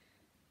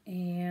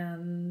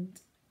 And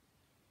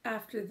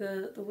after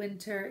the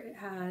winter, it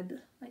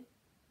had like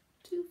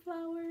 2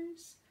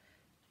 flowers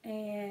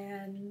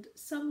and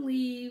some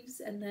leaves,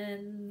 and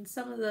then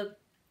some of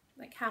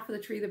like half of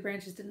the tree, the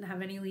branches didn't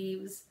have any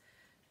leaves,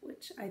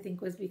 which I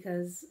think was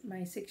because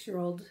my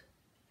 6-year-old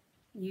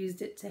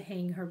used it to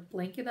hang her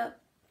blanket up,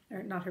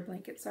 or not her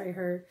blanket, sorry,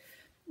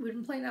 we'd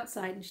been playing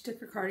outside, and she took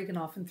her cardigan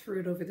off and threw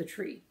it over the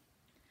tree.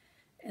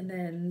 And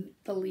then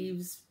the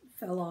leaves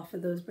fell off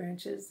of those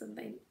branches, and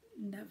they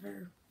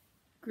never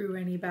grew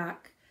any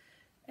back.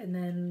 And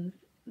then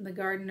the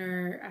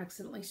gardener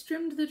accidentally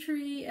trimmed the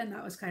tree, and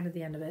that was kind of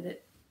the end of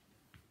it.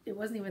 It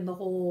wasn't even the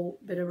whole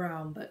bit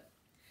around, but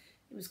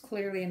it was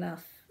clearly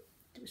enough.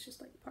 It was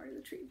just like part of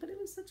the tree, but it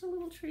was such a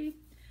little tree.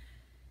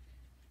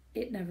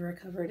 It never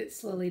recovered. It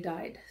slowly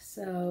died.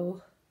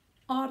 So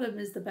autumn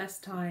is the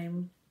best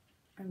time,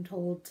 I'm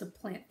told, to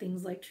plant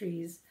things like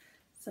trees.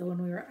 So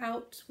when we were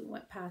out, we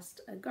went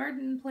past a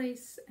garden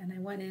place, and I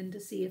went in to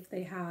see if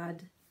they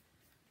had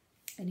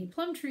any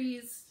plum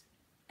trees,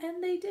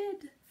 and they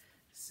did.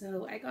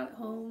 So I got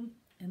home,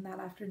 and that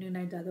afternoon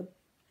I dug a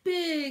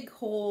big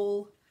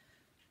hole,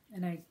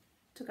 and I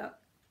took out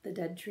the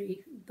dead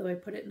tree, though I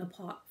put it in a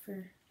pot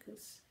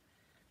because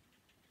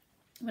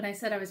when I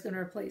said I was going to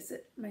replace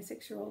it, my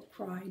 6-year-old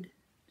cried.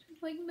 She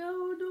was like,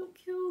 no, don't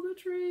kill the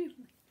tree. I'm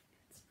like,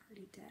 it's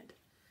already dead.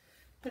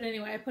 But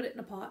anyway, I put it in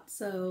a pot,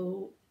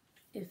 so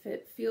if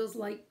it feels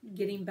like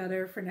getting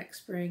better for next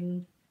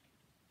spring,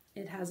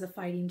 it has a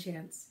fighting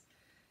chance.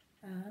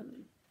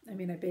 I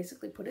mean, I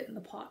basically put it in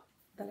the pot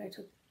that I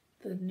took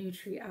the new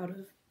tree out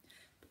of.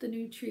 But the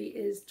new tree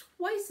is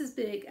twice as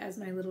big as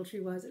my little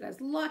tree was. It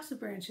has lots of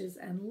branches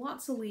and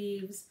lots of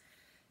leaves,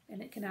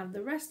 and it can have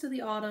the rest of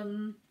the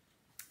autumn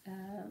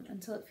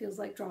until it feels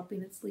like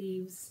dropping its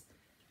leaves.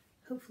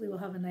 Hopefully we'll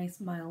have a nice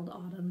mild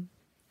autumn.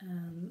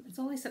 It's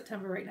only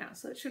September right now,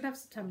 so it should have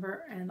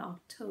September and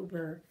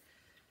October.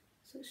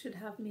 So it should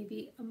have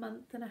maybe a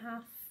month and a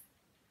half.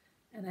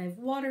 And I've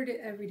watered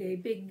it every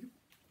day,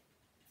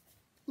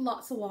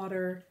 lots of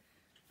water,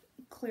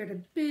 cleared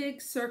a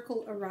big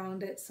circle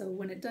around it, so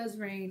when it does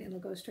rain, it'll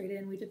go straight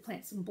in. We did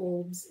plant some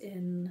bulbs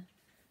in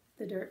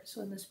the dirt,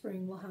 so in the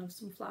spring we'll have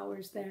some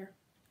flowers there.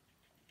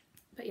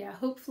 But yeah,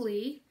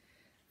 hopefully,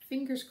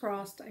 fingers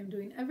crossed, I'm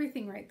doing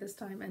everything right this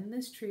time, and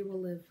this tree will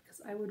live,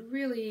 because I would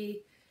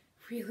really,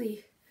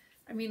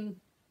 I mean,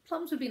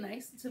 plums would be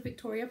nice. It's a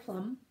Victoria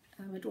plum,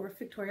 a dwarf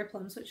Victoria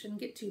plum, so it shouldn't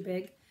get too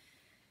big.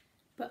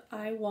 But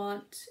I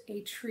want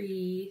a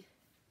tree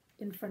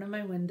in front of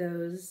my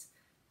windows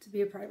to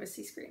be a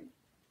privacy screen.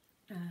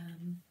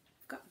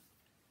 I've got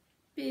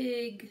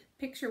big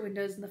picture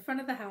windows in the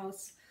front of the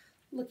house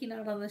looking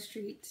out on the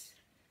street.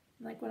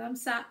 Like when I'm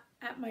sat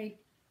at my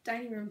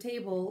dining room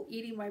table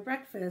eating my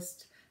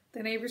breakfast,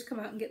 the neighbors come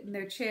out and get in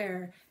their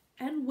chair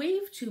and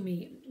wave to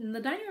me. And the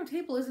dining room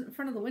table isn't in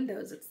front of the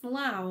windows, it's the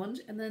lounge,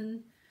 and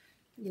then,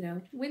 you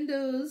know,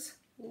 windows,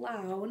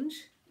 lounge,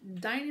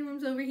 dining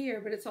room's over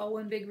here, but it's all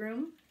one big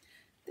room.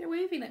 They're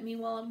waving at me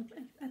while I'm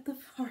at the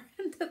far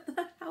end of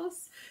the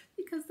house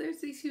because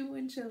there's these huge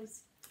windshields.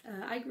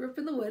 I grew up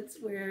in the woods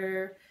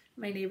where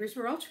my neighbors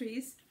were all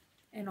trees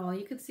and all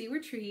you could see were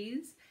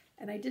trees.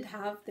 And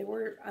there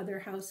were other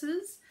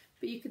houses,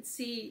 but you could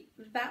see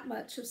that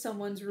much of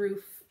someone's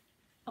roof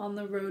on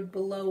the road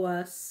below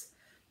us.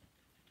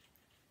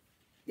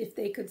 If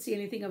they could see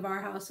anything of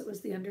our house, it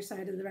was the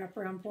underside of the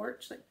wraparound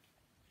porch. Like,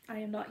 I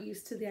am not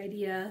used to the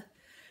idea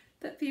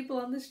that people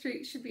on the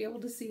street should be able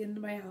to see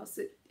into my house.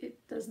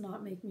 It does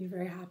not make me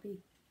very happy.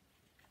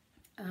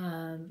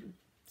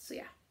 So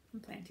yeah,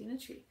 I'm planting a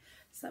tree.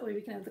 So that way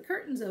we can have the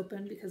curtains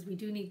open because we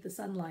do need the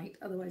sunlight.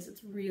 Otherwise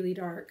it's really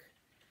dark.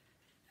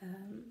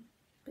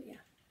 But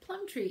yeah,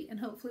 plum tree, and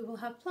hopefully we'll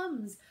have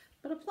plums.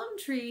 But a plum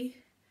tree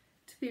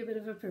to be a bit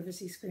of a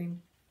privacy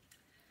screen.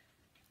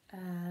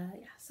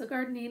 Yeah, so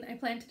gardening, I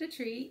planted a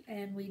tree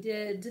and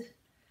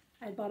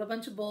I bought a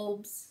bunch of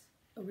bulbs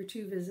over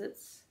 2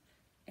 visits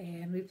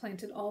and we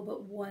planted all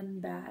but 1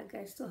 bag.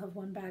 I still have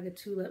 1 bag of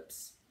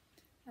tulips.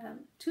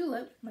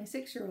 Tulip, my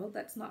 6-year-old,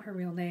 that's not her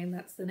real name,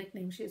 that's the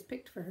nickname she has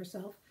picked for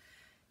herself,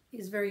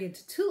 is very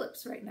into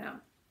tulips right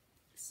now.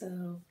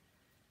 So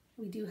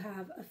we do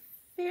have a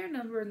fair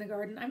number in the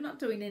garden. I'm not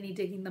doing any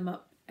digging them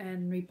up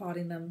and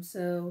repotting them,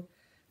 so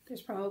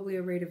there's probably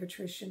a rate of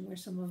attrition where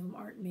some of them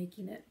aren't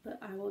making it, but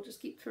I will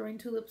just keep throwing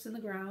tulips in the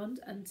ground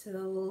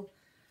until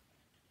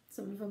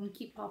some of them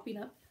keep popping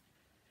up.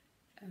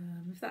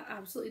 If that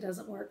absolutely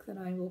doesn't work, then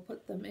I will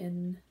put them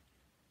in,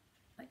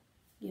 like,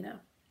 you know,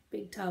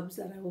 big tubs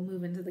that I will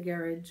move into the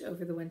garage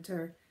over the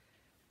winter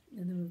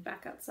and then move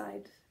back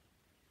outside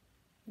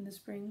in the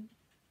spring.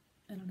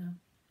 I don't know.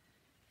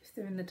 If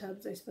they're in the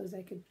tubs, I suppose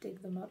I could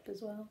dig them up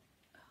as well.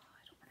 Oh,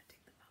 I don't want to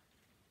dig them up.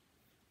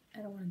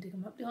 I don't want to dig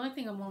them up. The only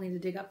thing I'm willing to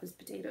dig up is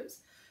potatoes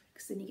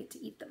because then you get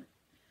to eat them.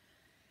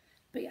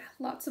 But yeah,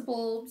 lots of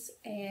bulbs,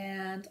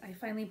 and I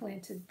finally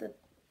planted the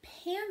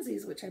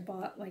pansies, which I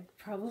bought like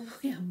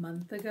probably a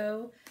month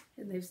ago,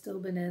 and they've still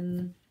been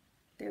in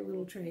their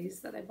little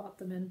trays that I bought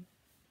them in.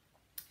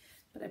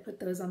 But I put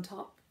those on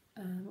top.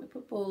 We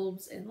put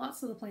bulbs in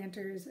lots of the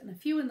planters and a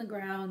few in the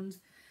ground,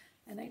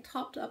 and I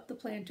topped up the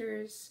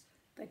planters.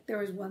 Like there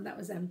was one that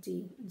was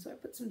empty, and so I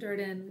put some dirt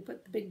in, we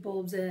put the big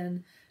bulbs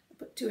in, I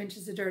put 2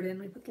 inches of dirt in,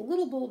 we put the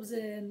little bulbs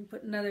in,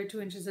 put another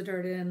 2 inches of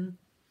dirt in,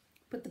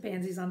 put the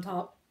pansies on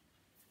top,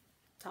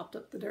 topped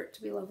up the dirt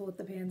to be level with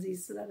the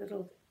pansies so that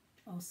it'll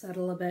all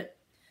settle a bit.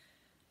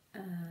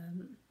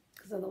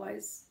 Because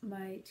otherwise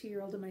my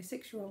 2-year-old and my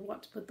 6-year-old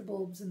want to put the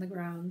bulbs in the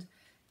ground,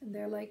 and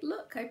they're like,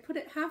 look, I put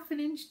it half an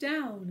inch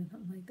down, and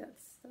I'm like,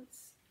 that's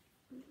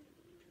no,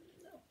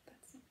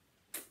 that's not,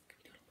 can we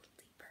do it a little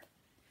deeper?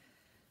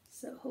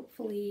 So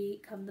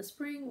hopefully come the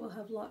spring we'll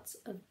have lots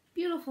of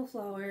beautiful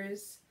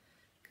flowers,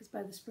 because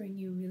by the spring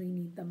you really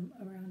need them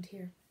around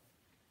here.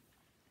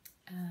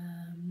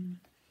 And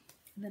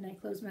then I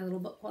closed my little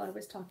book while I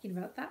was talking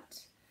about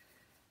that.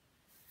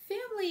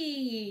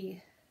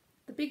 Family!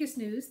 The biggest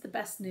news, the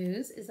best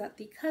news, is that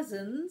the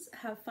cousins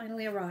have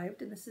finally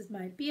arrived, and this is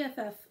my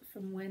BFF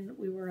from when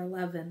we were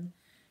 11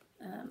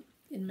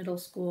 in middle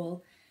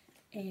school,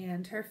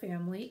 and her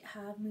family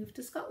have moved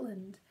to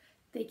Scotland.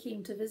 They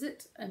came to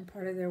visit and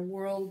part of their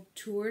world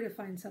tour to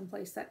find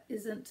someplace that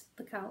isn't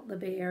the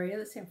Bay Area,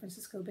 the San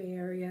Francisco Bay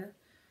Area,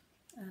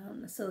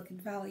 the Silicon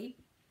Valley.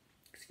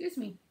 Excuse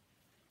me.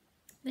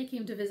 They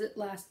came to visit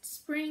last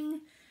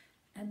spring,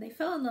 and they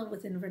fell in love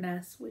with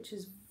Inverness, which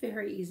is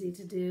very easy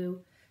to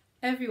do.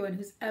 Everyone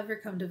who's ever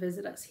come to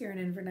visit us here in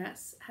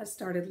Inverness has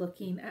started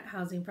looking at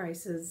housing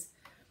prices,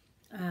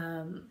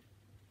 and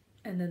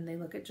then they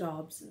look at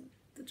jobs, and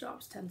the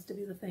jobs tends to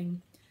be the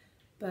thing.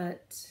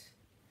 But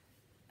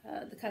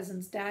the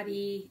cousin's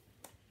daddy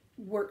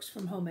works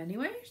from home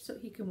anyway, so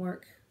he can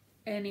work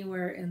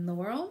anywhere in the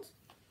world,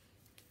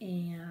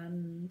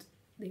 and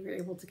they were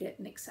able to get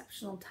an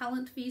exceptional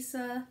talent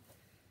visa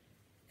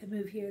and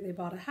move here. They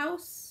bought a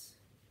house,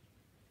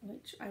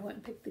 which I went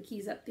and picked the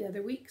keys up the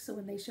other week, so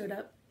when they showed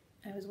up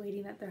I was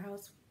waiting at their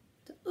house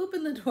to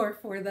open the door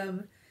for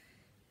them,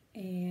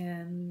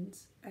 and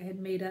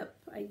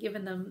we'd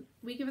given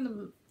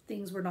them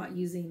things we're not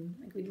using.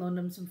 Like we'd loaned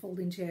them some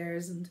folding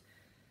chairs and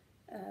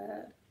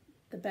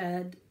the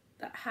bed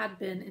that had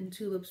been in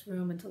Tulip's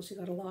room until she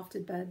got a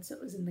lofted bed, so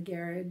it was in the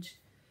garage.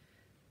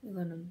 We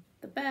loaned them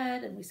the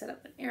bed, and we set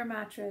up an air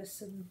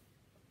mattress, and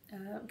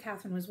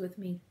Catherine was with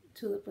me.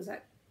 Tulip was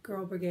at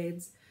Girl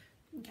Brigades,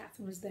 and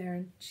Catherine was there,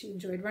 and she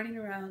enjoyed running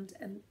around,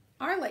 and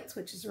our light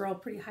switches are all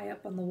pretty high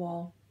up on the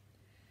wall,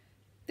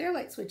 their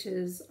light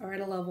switches are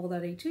at a level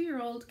that a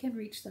 2-year-old can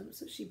reach them.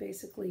 So she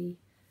basically,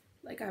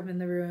 like, I'm in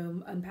the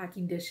room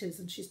unpacking dishes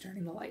and she's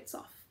turning the lights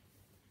off.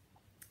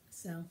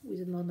 So we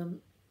did loan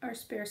them our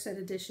spare set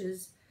of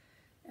dishes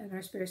and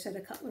our spare set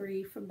of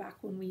cutlery from back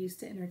when we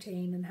used to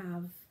entertain and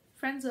have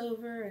friends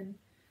over, and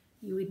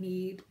you would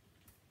need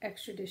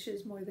extra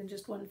dishes more than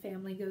just one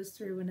family goes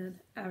through in an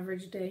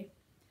average day.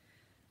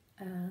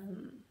 So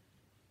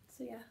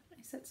yeah,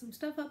 I set some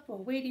stuff up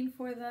while waiting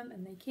for them,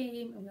 and they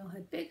came and we all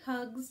had big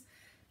hugs.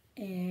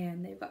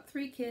 And they've got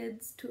 3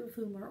 kids, 2 of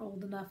whom are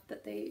old enough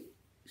that they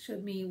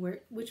showed me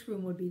which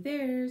room would be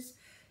theirs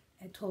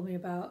and told me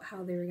about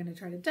how they were going to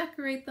try to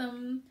decorate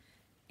them.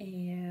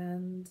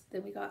 And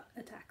then we got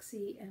a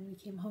taxi and we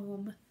came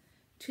home.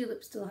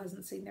 Tulip still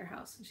hasn't seen their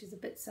house and she's a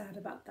bit sad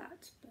about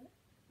that, but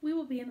we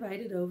will be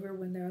invited over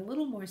when they're a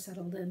little more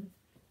settled in.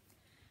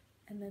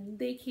 And then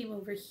they came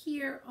over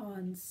here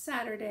on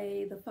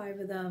Saturday, the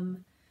 5 of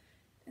them,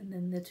 and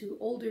then the 2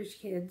 older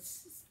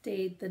kids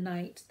stayed the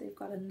night. They've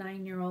got a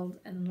 9-year-old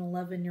and an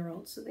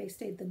 11-year-old, so they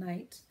stayed the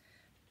night.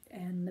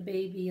 And the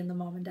baby and the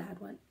mom and dad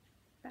went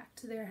back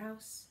to their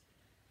house.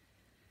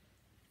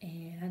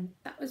 And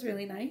that was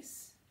really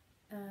nice.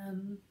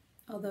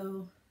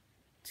 Although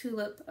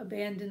Tulip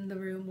abandoned the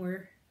room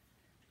where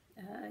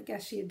I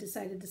guess she had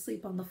decided to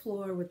sleep on the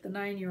floor with the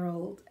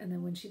 9-year-old, and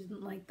then when she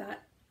didn't like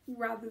that,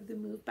 rather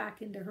than move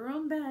back into her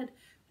own bed,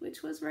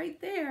 which was right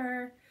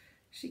there,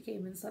 she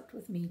came and slept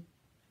with me.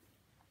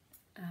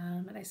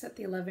 And I set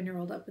the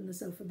 11-year-old up in the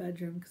sofa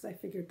bedroom because I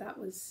figured that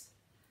was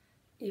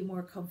a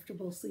more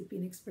comfortable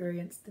sleeping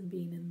experience than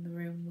being in the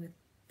room with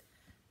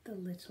the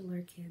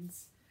littler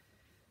kids.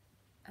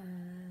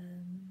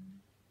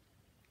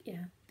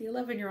 Yeah, the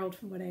 11-year-old,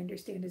 from what I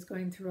understand, is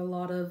going through a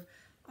lot of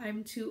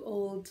I'm too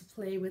old to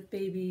play with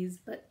babies,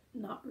 but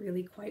not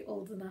really quite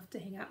old enough to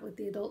hang out with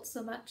the adults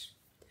so much.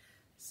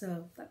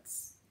 So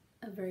that's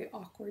a very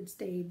awkward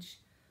stage.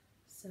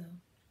 So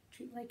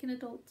treat like an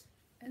adult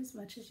as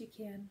much as you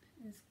can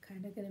is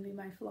kind of going to be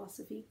my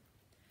philosophy.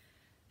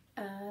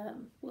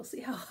 We'll see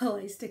how well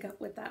I stick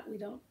up with that. We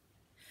don't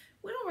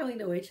really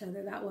know each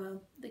other that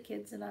well, the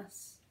kids and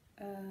us.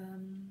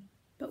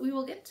 But we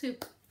will get to.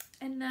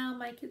 And now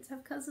my kids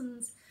have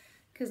cousins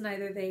because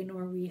neither they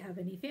nor we have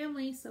any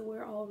family, so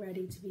we're all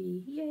ready to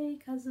be, yay,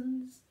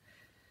 cousins.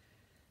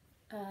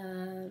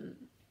 And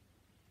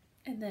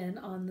then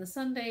on the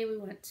Sunday we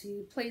went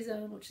to Play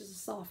Zone, which is a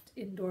soft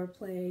indoor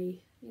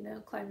play, you know,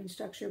 climbing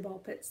structure, ball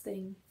pits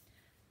thing.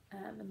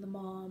 And the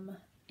mom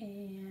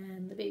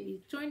and the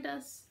baby joined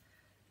us.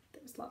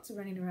 There was lots of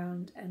running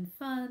around and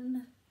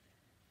fun,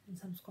 and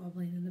some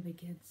squabbling in the big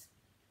kids.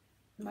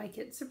 My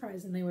kids,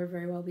 surprisingly, were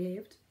very well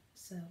behaved,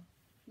 so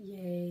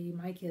yay,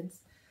 my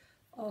kids.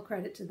 All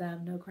credit to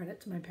them, no credit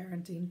to my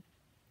parenting.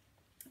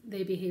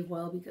 They behave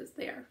well because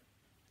they're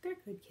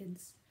good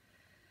kids.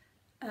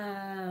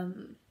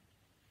 And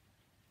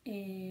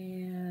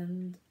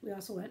we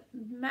also went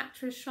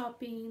mattress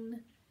shopping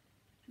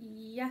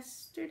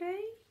yesterday.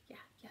 Yeah,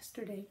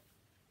 yesterday.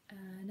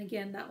 And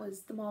again, that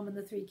was the mom and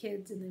the 3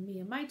 kids, and then me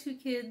and my 2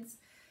 kids.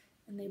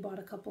 And they bought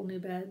a couple new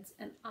beds,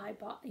 and I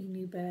bought a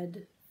new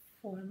bed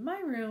for my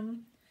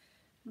room.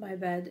 My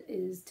bed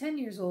is 10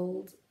 years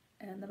old,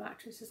 and the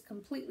mattress is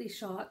completely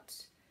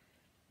shot.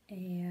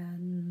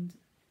 And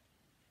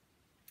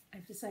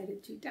I've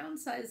decided to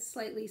downsize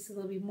slightly so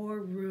there'll be more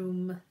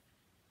room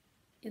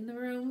in the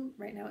room.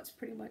 Right now it's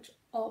pretty much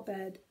all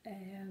bed,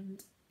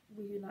 and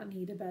we do not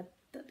need a bed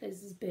that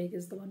is as big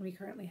as the one we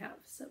currently have.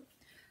 So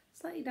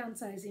slightly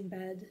downsizing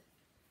bed.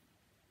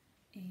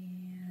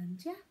 And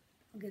yeah,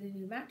 I'll get a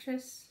new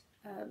mattress.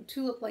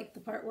 Tulip liked the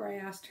part where I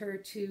asked her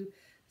to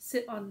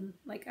sit on,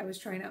 like, I was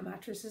trying out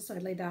mattresses, so I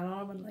lay down on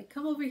them and like,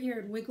 come over here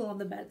and wiggle on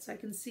the bed so I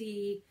can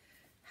see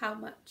how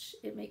much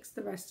it makes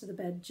the rest of the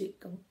bed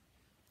jiggle.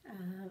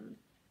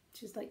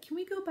 She's like, can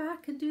we go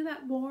back and do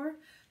that more?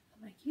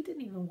 I'm like, you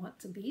didn't even want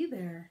to be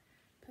there.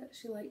 But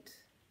she liked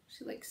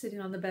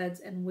sitting on the beds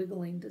and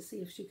wiggling to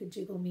see if she could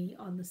jiggle me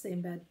on the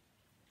same bed.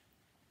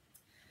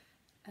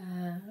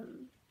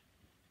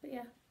 But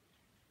yeah,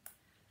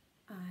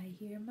 I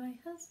hear my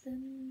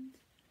husband.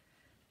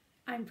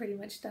 I'm pretty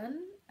much done.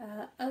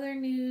 Other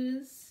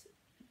news,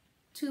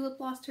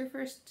 Tulip lost her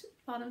first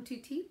bottom 2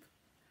 teeth.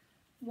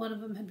 One of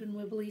them had been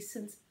wibbly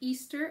since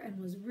Easter and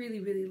was really,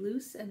 really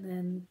loose, and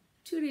then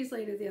 2 days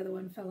later the other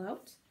one fell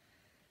out.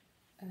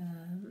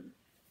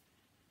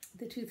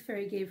 The tooth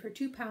fairy gave her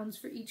 £2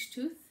 for each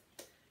tooth,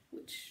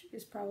 which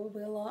is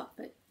probably a lot,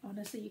 but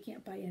honestly you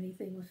can't buy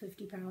anything with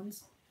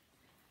 £50.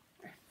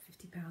 Or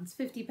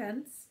 50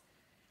 pence.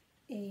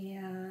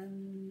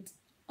 And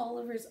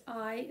Oliver's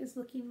eye is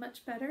looking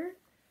much better.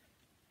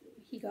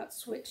 He got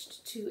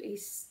switched to a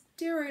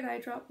steroid eye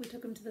drop. We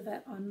took him to the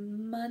vet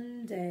on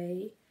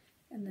Monday,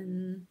 and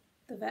then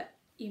the vet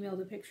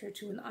emailed a picture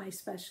to an eye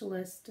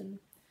specialist, and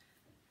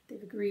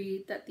they've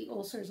agreed that the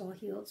ulcer is all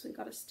healed. So he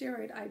got a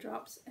steroid eye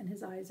drops, and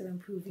his eyes are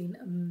improving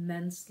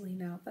immensely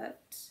now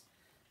that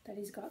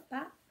he's got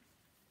that.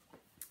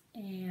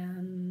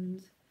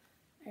 And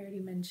I already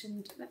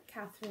mentioned that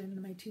Catherine,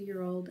 my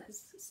 2-year-old,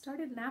 has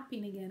started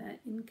napping again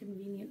at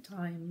inconvenient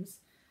times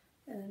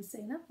and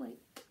staying up late.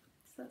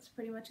 So that's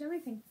pretty much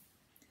everything.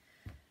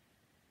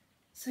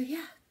 So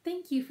yeah,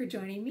 thank you for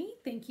joining me.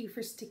 Thank you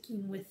for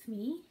sticking with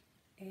me.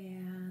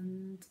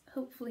 And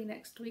hopefully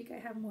next week I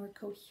have more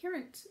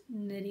coherent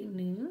knitting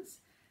news.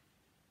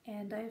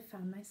 And I've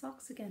found my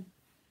socks again.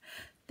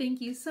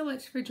 Thank you so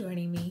much for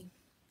joining me.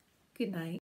 Good night.